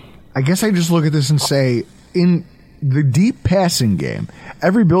 – I guess I just look at this and say, in – the deep passing game,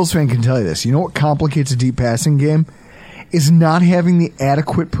 every Bills fan can tell you this. You know what complicates a deep passing game? Is not having the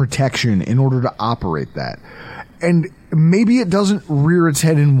adequate protection in order to operate that. And maybe it doesn't rear its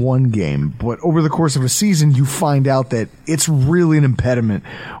head in one game, but over the course of a season, you find out that it's really an impediment.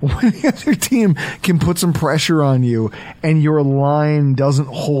 When the other team can put some pressure on you and your line doesn't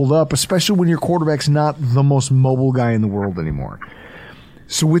hold up, especially when your quarterback's not the most mobile guy in the world anymore.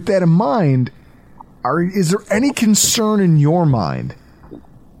 So with that in mind, is there any concern in your mind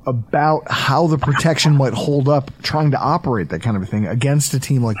about how the protection might hold up trying to operate that kind of a thing against a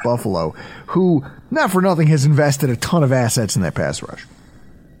team like Buffalo, who, not for nothing, has invested a ton of assets in that pass rush?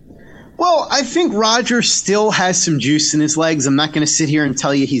 Well, I think Rodgers still has some juice in his legs. I'm not going to sit here and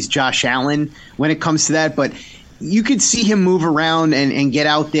tell you he's Josh Allen when it comes to that, but you could see him move around and get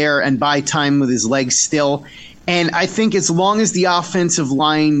out there and buy time with his legs still. And I think as long as the offensive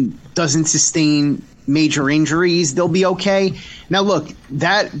line doesn't sustain major injuries, they'll be okay. Now, look,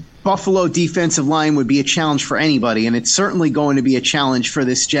 that Buffalo defensive line would be a challenge for anybody, and it's certainly going to be a challenge for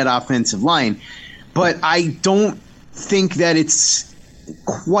this Jet offensive line. But I don't think that it's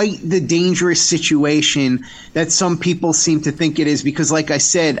quite the dangerous situation that some people seem to think it is, because like I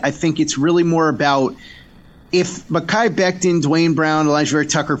said, I think it's really more about if Mekhi Becton, Dwayne Brown, Elijah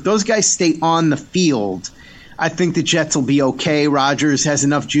Tucker, if those guys stay on the field, I think the Jets will be okay. Rodgers has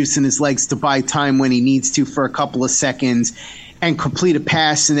enough juice in his legs to buy time when he needs to for a couple of seconds. and complete a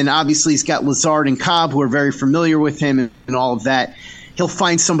pass. And then obviously he's got Lazard and Cobb, who are very familiar with him and all of that. He'll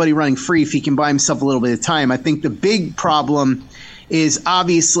find somebody running free if he can buy himself a little bit of time. I think the big problem is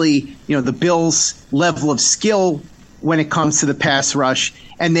obviously, the Bills' level of skill when it comes to the pass rush.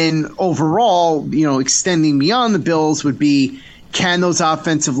 And then overall, extending beyond the Bills would be, can those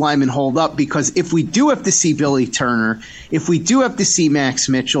offensive linemen hold up? Because if we do have to see Billy Turner, if we do have to see Max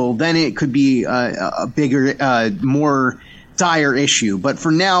Mitchell, then it could be a bigger, more dire issue. But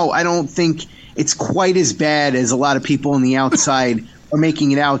for now, I don't think it's quite as bad as a lot of people on the outside are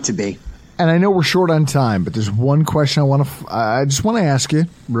making it out to be. And I know we're short on time, but there's one question I just want to ask you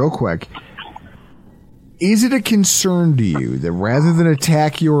real quick. Is it a concern to you that rather than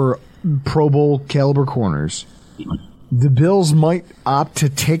attack your Pro Bowl caliber corners, the Bills might opt to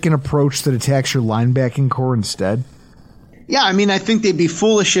take an approach that attacks your linebacking core instead? Yeah, I think they'd be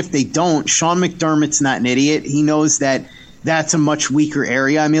foolish if they don't. Sean McDermott's not an idiot. He knows that that's a much weaker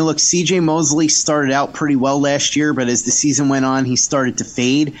area. Look, C.J. Mosley started out pretty well last year, but as the season went on, he started to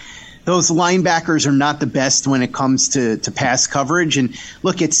fade. Those linebackers are not the best when it comes to pass coverage. And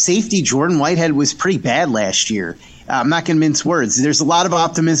look, at safety, Jordan Whitehead was pretty bad last year. I'm not going to mince words. There's a lot of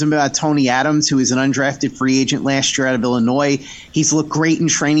optimism about Tony Adams, who is an undrafted free agent last year out of Illinois. He's looked great in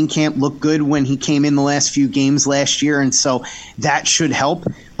training camp, looked good when he came in the last few games last year, and so that should help.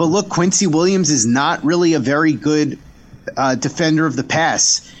 But look, Quincy Williams is not really a very good defender of the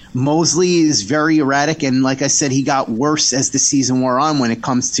pass. Mosley is very erratic, and like I said, he got worse as the season wore on when it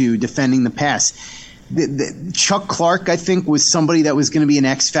comes to defending the pass. Chuck Clark, I think, was somebody that was going to be an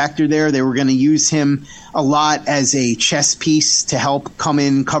X factor there. They were going to use him a lot as a chess piece to help come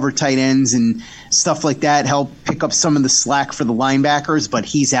in, cover tight ends and stuff like that, help pick up some of the slack for the linebackers, but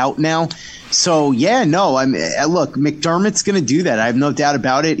he's out now. So, yeah, no, look, McDermott's going to do that. I have no doubt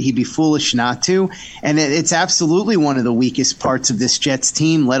about it. He'd be foolish not to. And it's absolutely one of the weakest parts of this Jets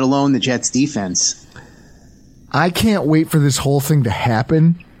team, let alone the Jets defense. I can't wait for this whole thing to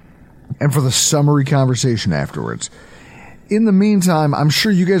happen and for the summary conversation afterwards. In the meantime, I'm sure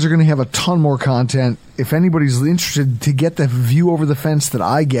you guys are going to have a ton more content. If anybody's interested to get the view over the fence that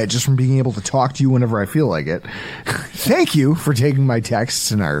I get just from being able to talk to you whenever I feel like it, thank you for taking my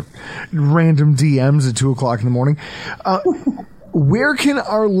texts and our random DMs at 2 o'clock in the morning. Where can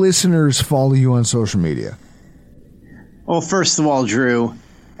our listeners follow you on social media? Well, first of all, Drew,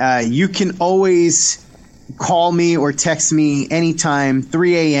 you can always call me or text me anytime,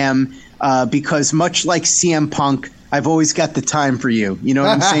 3 a.m., because much like CM Punk, I've always got the time for you. You know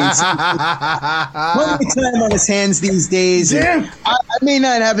what I'm saying? Plenty of time on his hands these days. I may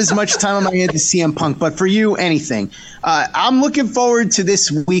not have as much time on my hands as CM Punk, but for you, anything. I'm looking forward to this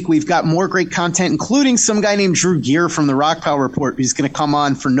week. We've got more great content, including some guy named Drew Gear from the Rockpile Report who's going to come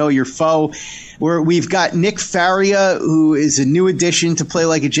on for Know Your Foe. We've got Nick Faria, who is a new addition to Play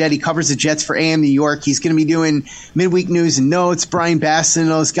Like a Jet. He covers the Jets for AM New York. He's going to be doing midweek news and notes. Brian Basson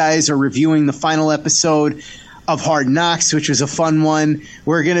and those guys are reviewing the final episode of Hard Knocks, which was a fun one.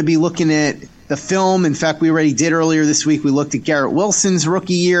 We're going to be looking at the film. In fact, we already did earlier this week. We looked at Garrett Wilson's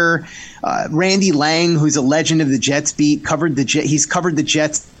rookie year. Randy Lang, who's a legend of the Jets beat, he's covered the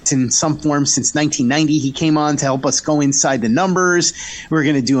Jets in some form since 1990. He came on to help us go inside the numbers. We're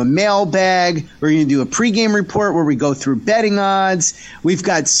going to do a mailbag. We're going to do a pregame report where we go through betting odds. We've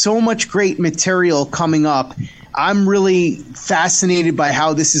got so much great material coming up. I'm really fascinated by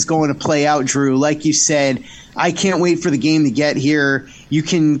how this is going to play out, Drew. Like you said, I can't wait for the game to get here. You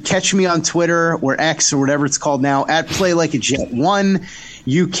can catch me on Twitter or X or whatever it's called now at PlayLikeAJet1.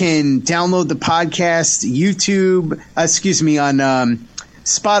 You can download the podcast, on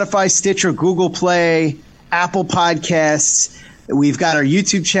Spotify, Stitcher, Google Play, Apple Podcasts. We've got our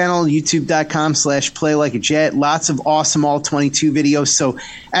YouTube channel, youtube.com/PlayLikeAJet. Lots of awesome All 22 videos. So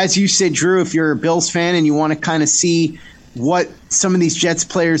as you said, Drew, if you're a Bills fan and you want to kind of see what some of these Jets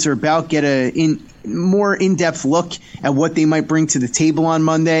players are about, get a more in-depth look at what they might bring to the table on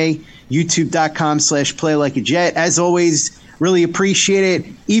Monday, youtube.com/PlayLikeAJet. As always, really appreciate it,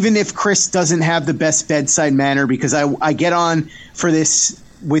 even if Chris doesn't have the best bedside manner, because I get on for this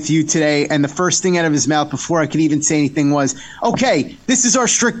with you today, and the first thing out of his mouth before I could even say anything was, okay, this is our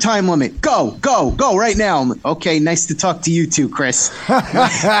strict time limit. Go right now. I'm like, okay, nice to talk to you too, Chris.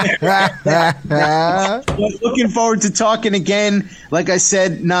 Looking forward to talking again, like I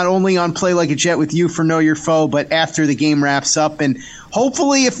said, not only on Play Like a Jet with you for Know Your Foe, but after the game wraps up. And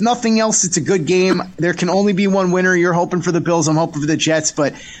hopefully, if nothing else, it's a good game. There can only be one winner. You're hoping for the Bills. I'm hoping for the Jets,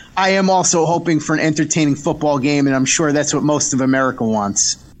 but I am also hoping for an entertaining football game, and I'm sure that's what most of America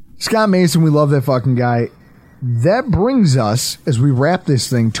wants. Scott Mason, we love that fucking guy. That brings us, as we wrap this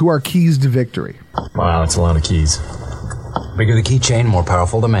thing, to our keys to victory. Wow, it's a lot of keys. Bigger the keychain, more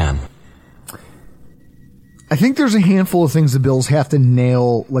powerful the man. I think there's a handful of things the Bills have to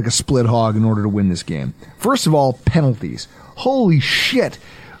nail like a split hog in order to win this game. First of all, penalties. Holy shit.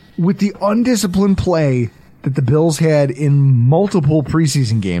 With the undisciplined play that the Bills had in multiple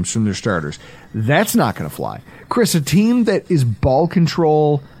preseason games from their starters, that's not going to fly. Chris, a team that is ball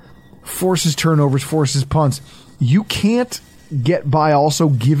control, forces turnovers, forces punts, you can't get by also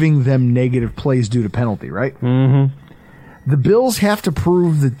giving them negative plays due to penalty, right? Mm-hmm. The Bills have to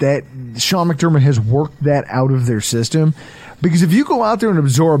prove that Sean McDermott has worked that out of their system, because if you go out there and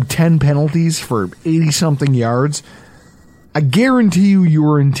absorb 10 penalties for 80-something yards, I guarantee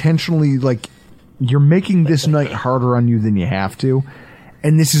you are intentionally, you're making this night harder on you than you have to,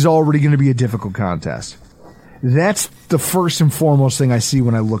 and this is already going to be a difficult contest. That's the first and foremost thing I see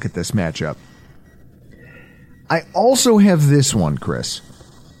when I look at this matchup. I also have this one, Chris.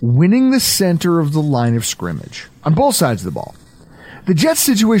 Winning the center of the line of scrimmage on both sides of the ball. The Jets'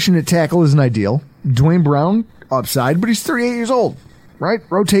 situation at tackle isn't ideal. Dwayne Brown, upside, but he's 38 years old, right?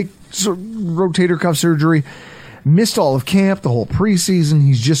 Rotator cuff surgery. Missed all of camp, the whole preseason.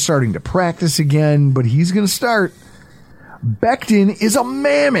 He's just starting to practice again, but he's going to start. Becton is a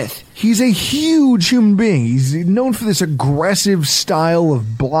mammoth. He's a huge human being. He's known for this aggressive style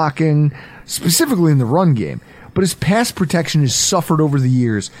of blocking, specifically in the run game. But his pass protection has suffered over the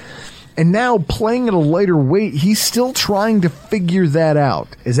years. And now, playing at a lighter weight, he's still trying to figure that out,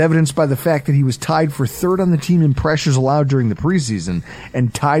 as evidenced by the fact that he was tied for third on the team in pressures allowed during the preseason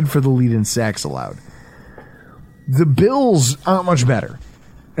and tied for the lead in sacks allowed. The Bills aren't much better.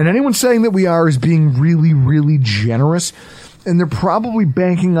 And anyone saying that we are is being really, really generous. And they're probably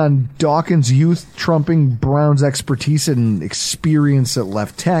banking on Dawkins' youth trumping Brown's expertise and experience at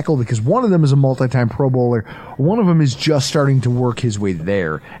left tackle, because one of them is a multi-time Pro Bowler. One of them is just starting to work his way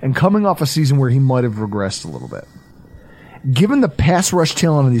there and coming off a season where he might have regressed a little bit. Given the pass rush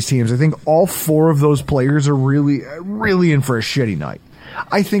talent of these teams, I think all four of those players are really, really in for a shitty night.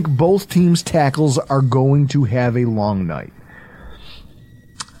 I think both teams' tackles are going to have a long night.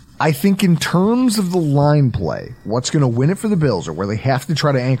 I think in terms of the line play, what's going to win it for the Bills, or where they have to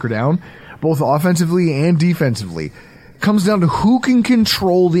try to anchor down, both offensively and defensively, comes down to who can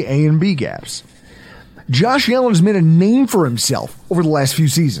control the A and B gaps. Josh Allen has made a name for himself over the last few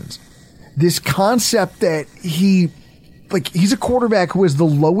seasons. This concept that he's a quarterback who has the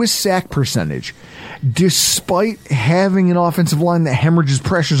lowest sack percentage, despite having an offensive line that hemorrhages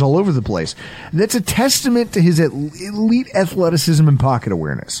pressures all over the place. That's a testament to his elite athleticism and pocket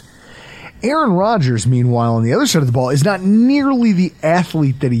awareness. Aaron Rodgers, meanwhile, on the other side of the ball, is not nearly the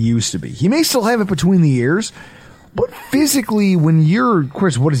athlete that he used to be. He may still have it between the ears, but physically, when you're,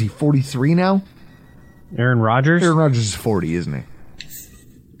 Chris, what is he, 43 now? Aaron Rodgers? Aaron Rodgers is 40, isn't he?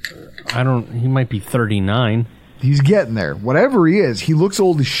 He might be 39. He's getting there. Whatever he is, he looks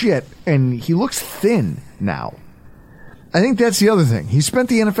old as shit, and he looks thin now. I think that's the other thing. He spent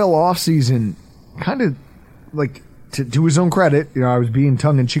the NFL offseason kind of, to his own credit, I was being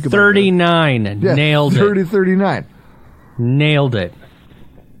tongue-in-cheek about 39. Yeah, Nailed 30, it. 39. Nailed it.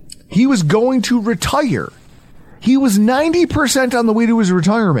 He was going to retire. He was 90% on the way to his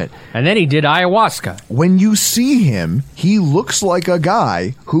retirement. And then he did ayahuasca. When you see him, he looks like a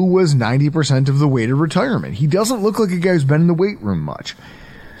guy who was 90% of the way to retirement. He doesn't look like a guy who's been in the weight room much.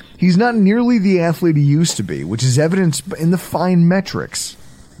 He's not nearly the athlete he used to be, which is evidenced in the fine metrics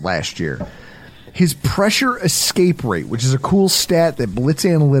last year. His pressure escape rate, which is a cool stat that Blitz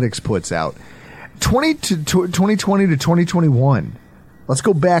Analytics puts out, 2020 to 2021, let's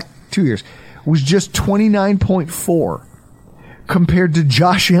go back 2 years, was just 29.4 compared to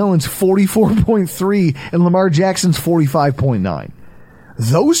Josh Allen's 44.3 and Lamar Jackson's 45.9.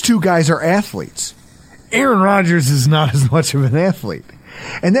 Those two guys are athletes. Aaron Rodgers is not as much of an athlete.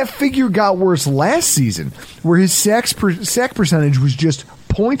 And that figure got worse last season, where his sack percentage was just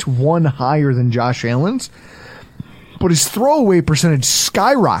 0.1 higher than Josh Allen's, but his throwaway percentage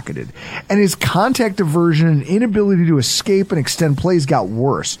skyrocketed, and his contact aversion and inability to escape and extend plays got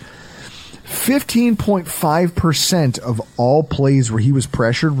worse. 15.5% of all plays where he was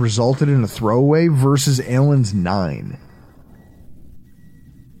pressured resulted in a throwaway versus Allen's 9.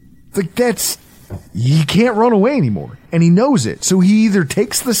 You can't run away anymore, and he knows it. So he either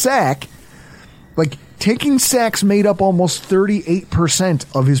takes the sack, taking sacks made up almost 38%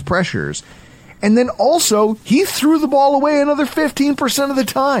 of his pressures, and then also he threw the ball away another 15% of the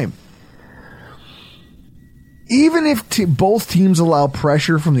time. Even if both teams allow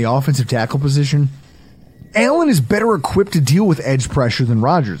pressure from the offensive tackle position, Allen is better equipped to deal with edge pressure than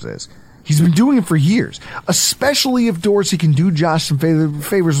Rodgers is. He's been doing it for years, especially if Dorsey can do Josh some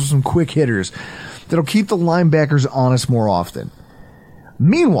favors with some quick hitters that'll keep the linebackers honest more often.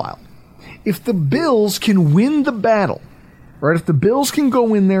 Meanwhile, if the Bills can win the battle, right? If the Bills can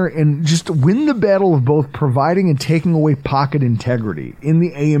go in there and just win the battle of both providing and taking away pocket integrity in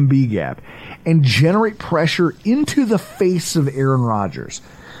the A and B gap and generate pressure into the face of Aaron Rodgers,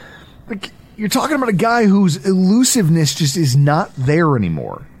 like, you're talking about a guy whose elusiveness just is not there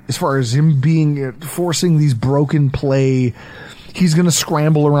anymore. As far as him being forcing these broken play, he's going to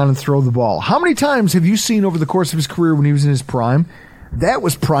scramble around and throw the ball. How many times have you seen over the course of his career when he was in his prime? That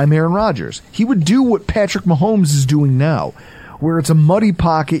was prime Aaron Rodgers. He would do what Patrick Mahomes is doing now, where it's a muddy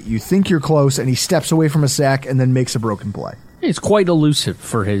pocket, you think you're close, and he steps away from a sack and then makes a broken play. He's quite elusive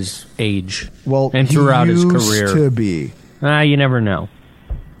for his age. Well, and throughout his career. He used to be. You never know.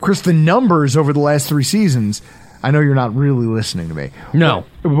 Chris, the numbers over the last 3 seasons, I know you're not really listening to me. No.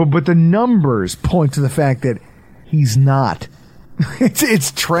 But the numbers point to the fact that he's not.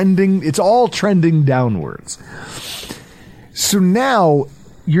 It's trending. It's all trending downwards. So now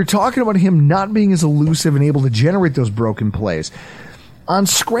you're talking about him not being as elusive and able to generate those broken plays. On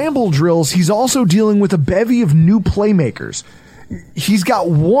scramble drills, he's also dealing with a bevy of new playmakers. He's got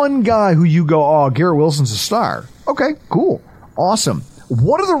one guy who you go, oh, Garrett Wilson's a star. Okay, cool. Awesome.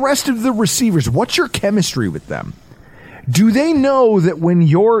 What are the rest of the receivers? What's your chemistry with them? Do they know that when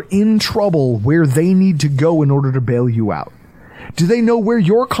you're in trouble, where they need to go in order to bail you out? Do they know where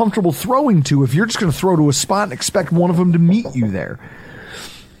you're comfortable throwing to if you're just going to throw to a spot and expect one of them to meet you there?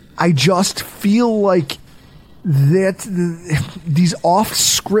 I just feel like that these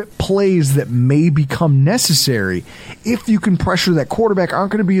off-script plays that may become necessary if you can pressure that quarterback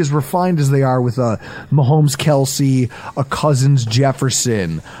aren't going to be as refined as they are with a Mahomes Kelsey, a Cousins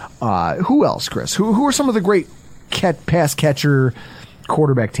Jefferson. Who else, Chris? Who are some of the great pass catcher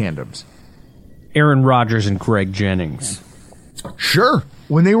quarterback tandems? Aaron Rodgers and Greg Jennings. Sure.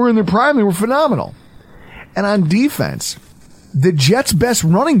 When they were in their prime, they were phenomenal. And on defense, the Jets' best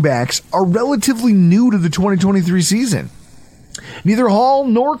running backs are relatively new to the 2023 season. Neither Hall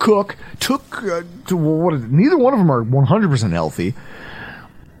nor Cook neither one of them are 100% healthy.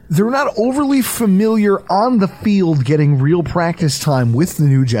 They're not overly familiar on the field getting real practice time with the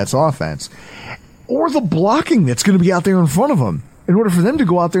new Jets offense, or the blocking that's going to be out there in front of them in order for them to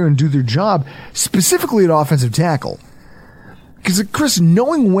go out there and do their job, specifically at offensive tackle. Because, Chris,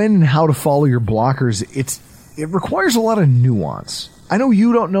 knowing when and how to follow your blockers, it requires a lot of nuance. I know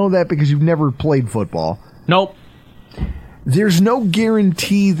you don't know that because you've never played football. Nope. There's no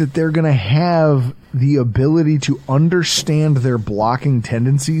guarantee that they're going to have the ability to understand their blocking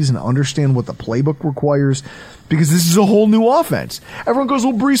tendencies and understand what the playbook requires, because this is a whole new offense. Everyone goes,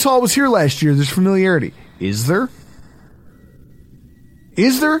 well, Breece Hall was here last year. There's familiarity. Is there?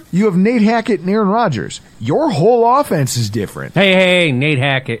 Is there? You have Nate Hackett and Aaron Rodgers. Your whole offense is different. Hey, Nate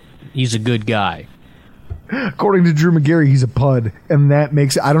Hackett. He's a good guy. According to Drew McGarry, he's a pud. And that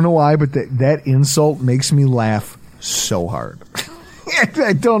makes, I don't know why, but that insult makes me laugh so hard.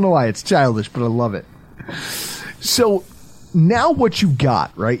 I don't know why. It's childish, but I love it. So now what you've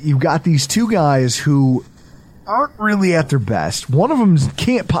got, right? You've got these two guys who aren't really at their best. One of them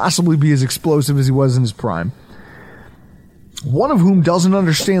can't possibly be as explosive as he was in his prime. One of whom doesn't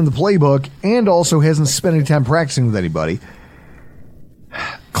understand the playbook and also hasn't spent any time practicing with anybody.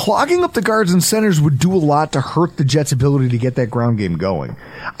 Clogging up the guards and centers would do a lot to hurt the Jets' ability to get that ground game going.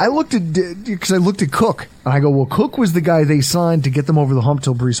 I looked at Cook, and I go, well, Cook was the guy they signed to get them over the hump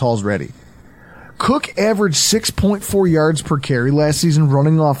till Breece Hall's ready. Cook averaged 6.4 yards per carry last season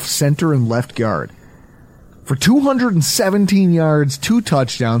running off center and left guard. For 217 yards, 2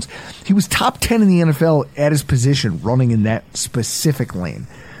 touchdowns, he was top 10 in the NFL at his position, running in that specific lane.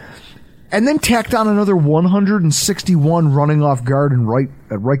 And then tacked on another 161 running off guard and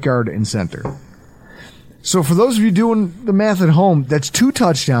right guard and center. So for those of you doing the math at home, that's 2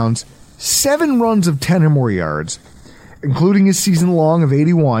 touchdowns, 7 runs of 10 or more yards, including his season long of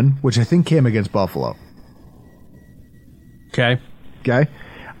 81, which I think came against Buffalo. Okay.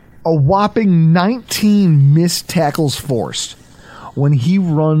 A whopping 19 missed tackles forced when he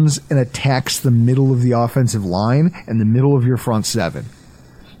runs and attacks the middle of the offensive line and the middle of your front seven,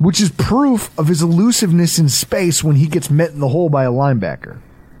 which is proof of his elusiveness in space when he gets met in the hole by a linebacker.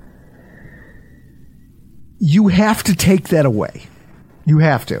 You have to take that away. You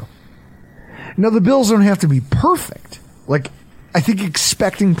have to. Now, the Bills don't have to be perfect. Like, I think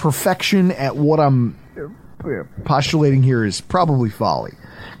expecting perfection at what I'm postulating here is probably folly,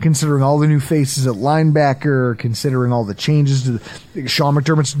 considering all the new faces at linebacker, considering all the changes to Sean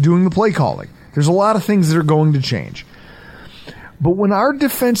McDermott's doing the play calling. There's a lot of things that are going to change. But when our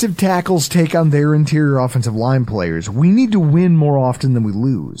defensive tackles take on their interior offensive line players, we need to win more often than we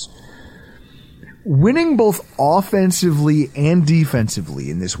lose. winning both offensively and defensively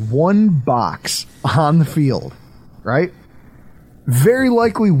in this one box on the field, right, very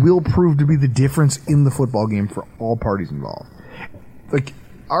likely will prove to be the difference in the football game for all parties involved. Like,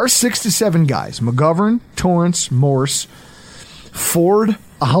 our 6 to 7 guys, McGovern, Torrance, Morse, Ford,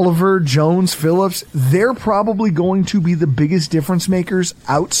 Oliver, Jones, Phillips, they're probably going to be the biggest difference makers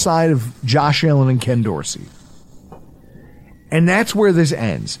outside of Josh Allen and Ken Dorsey. And that's where this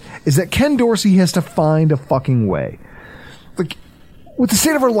ends, is that Ken Dorsey has to find a fucking way. Like, with the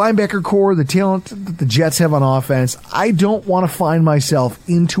state of our linebacker core, the talent that the Jets have on offense, I don't want to find myself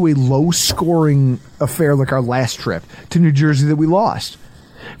into a low-scoring affair like our last trip to New Jersey that we lost.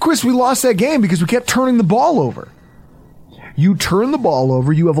 Chris, we lost that game because we kept turning the ball over. You turn the ball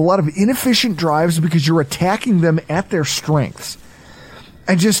over, you have a lot of inefficient drives because you're attacking them at their strengths.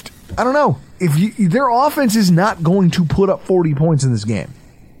 And just, I don't know, their offense is not going to put up 40 points in this game.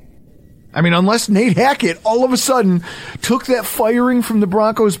 I mean, unless Nate Hackett all of a sudden took that firing from the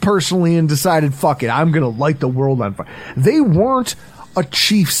Broncos personally and decided, fuck it, I'm going to light the world on fire. They weren't a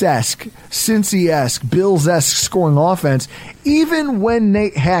Chiefs-esque, Cincy-esque, Bills-esque scoring offense, even when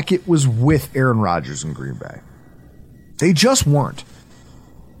Nate Hackett was with Aaron Rodgers in Green Bay. They just weren't.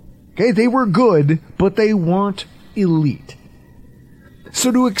 Okay, they were good, but they weren't elite.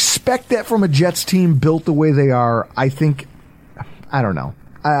 So to expect that from a Jets team built the way they are, I think, I don't know.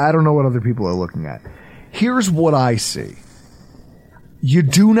 I don't know what other people are looking at. Here's what I see. You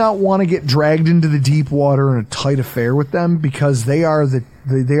do not want to get dragged into the deep water in a tight affair with them because they are the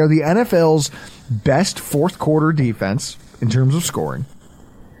NFL's best fourth quarter defense in terms of scoring.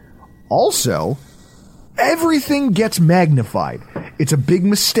 Also, everything gets magnified. It's a big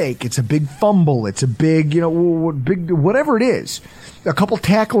mistake. It's a big fumble. It's a big, whatever it is. A couple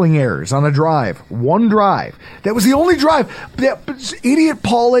tackling errors on a drive. One drive. That was the only drive. That idiot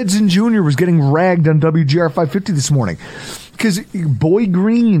Paul Edson Jr. was getting ragged on WGR 550 this morning. Because Boy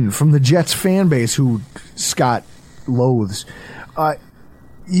Green from the Jets fan base, who Scott loathes,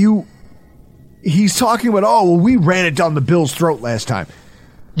 he's talking about, we ran it down the Bills' throat last time.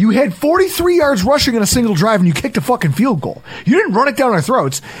 You had 43 yards rushing in a single drive and you kicked a fucking field goal. You didn't run it down our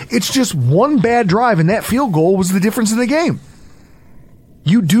throats. It's just one bad drive and that field goal was the difference in the game.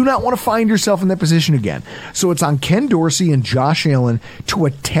 You do not want to find yourself in that position again. So it's on Ken Dorsey and Josh Allen to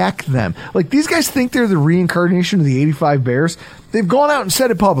attack them. Like, these guys think they're the reincarnation of the 85 Bears. They've gone out and said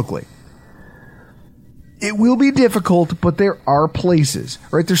it publicly. It will be difficult, but there are places,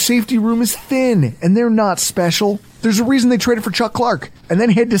 right? Their safety room is thin, and they're not special. There's a reason they traded for Chuck Clark, and then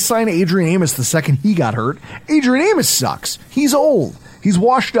had to sign Adrian Amos the second he got hurt. Adrian Amos sucks. He's old. He's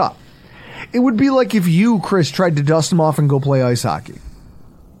washed up. It would be like if you, Chris, tried to dust him off and go play ice hockey.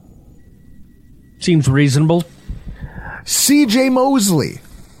 Seems reasonable. C.J. Mosley.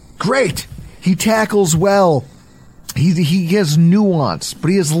 Great. He tackles well. He has nuance,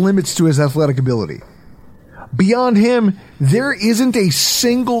 but he has limits to his athletic ability. Beyond him, there isn't a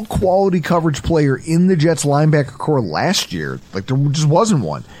single quality coverage player in the Jets linebacker core last year. Like, there just wasn't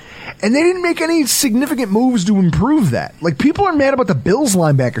one. And they didn't make any significant moves to improve that. Like, people are mad about the Bills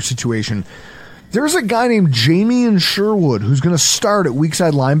linebacker situation. There's a guy named Jamie Sherwood who's going to start at weak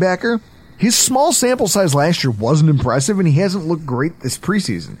side linebacker. His small sample size last year wasn't impressive, and he hasn't looked great this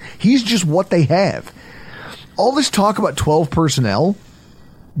preseason. He's just what they have. All this talk about 12 personnel,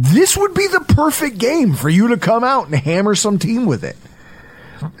 this would be the perfect game for you to come out and hammer some team with it.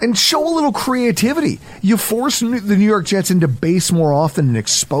 And show a little creativity. You force the New York Jets into base more often and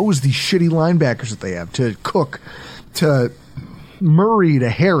expose these shitty linebackers that they have, to Cook, to Murray, to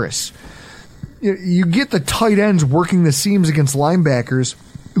Harris. You get the tight ends working the seams against linebackers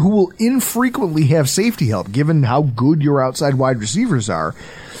who will infrequently have safety help, given how good your outside wide receivers are.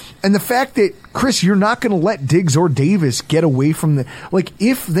 And the fact that, Chris, you're not going to let Diggs or Davis get away from the... Like,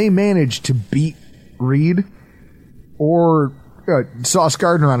 if they manage to beat Reed or Sauce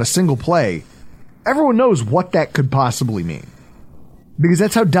Gardner on a single play, everyone knows what that could possibly mean. Because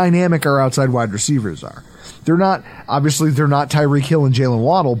that's how dynamic our outside wide receivers are. They're not Tyreek Hill and Jalen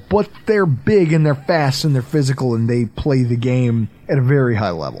Waddle, but they're big and they're fast and they're physical and they play the game at a very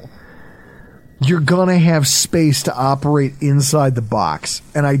high level. You're going to have space to operate inside the box.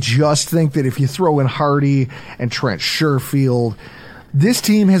 And I just think that if you throw in Hardy and Trent Sherfield, this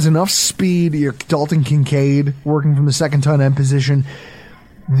team has enough speed. You're Dalton Kincaid working from the second tight end position.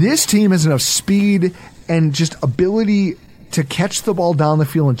 This team has enough speed and just ability to catch the ball down the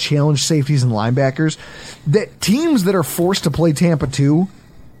field and challenge safeties and linebackers that teams that are forced to play Tampa 2,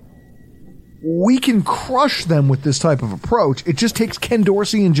 we can crush them with this type of approach. It just takes Ken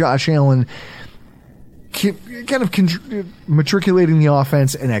Dorsey and Josh Allen kind of matriculating the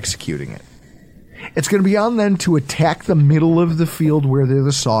offense and executing it. It's going to be on them to attack the middle of the field where they're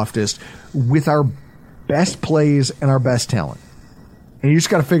the softest with our best plays and our best talent. And you just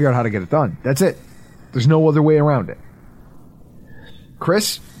got to figure out how to get it done. That's it. There's no other way around it.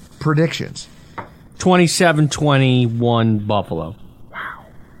 Chris, predictions. 27-21 Buffalo.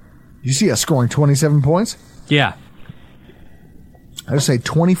 You see us scoring 27 points? Yeah. I would say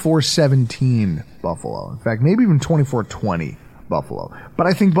 24-17 Buffalo. In fact, maybe even 24-20 Buffalo. But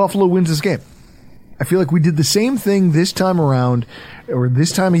I think Buffalo wins this game. I feel like we did the same thing this time around, or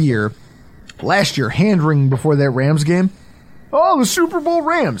this time of year, last year, hand-wringing before that Rams game. Oh, the Super Bowl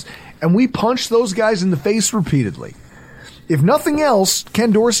Rams. And we punched those guys in the face repeatedly. If nothing else,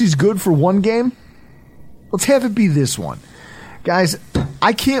 Ken Dorsey's good for one game. Let's have it be this one. Guys,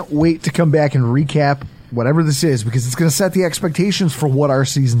 I can't wait to come back and recap whatever this is, because it's going to set the expectations for what our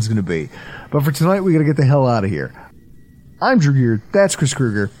season's going to be. But for tonight, we got to get the hell out of here. I'm Drew Gear. That's Chris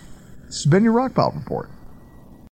Kruger. This has been your Rockpile Report.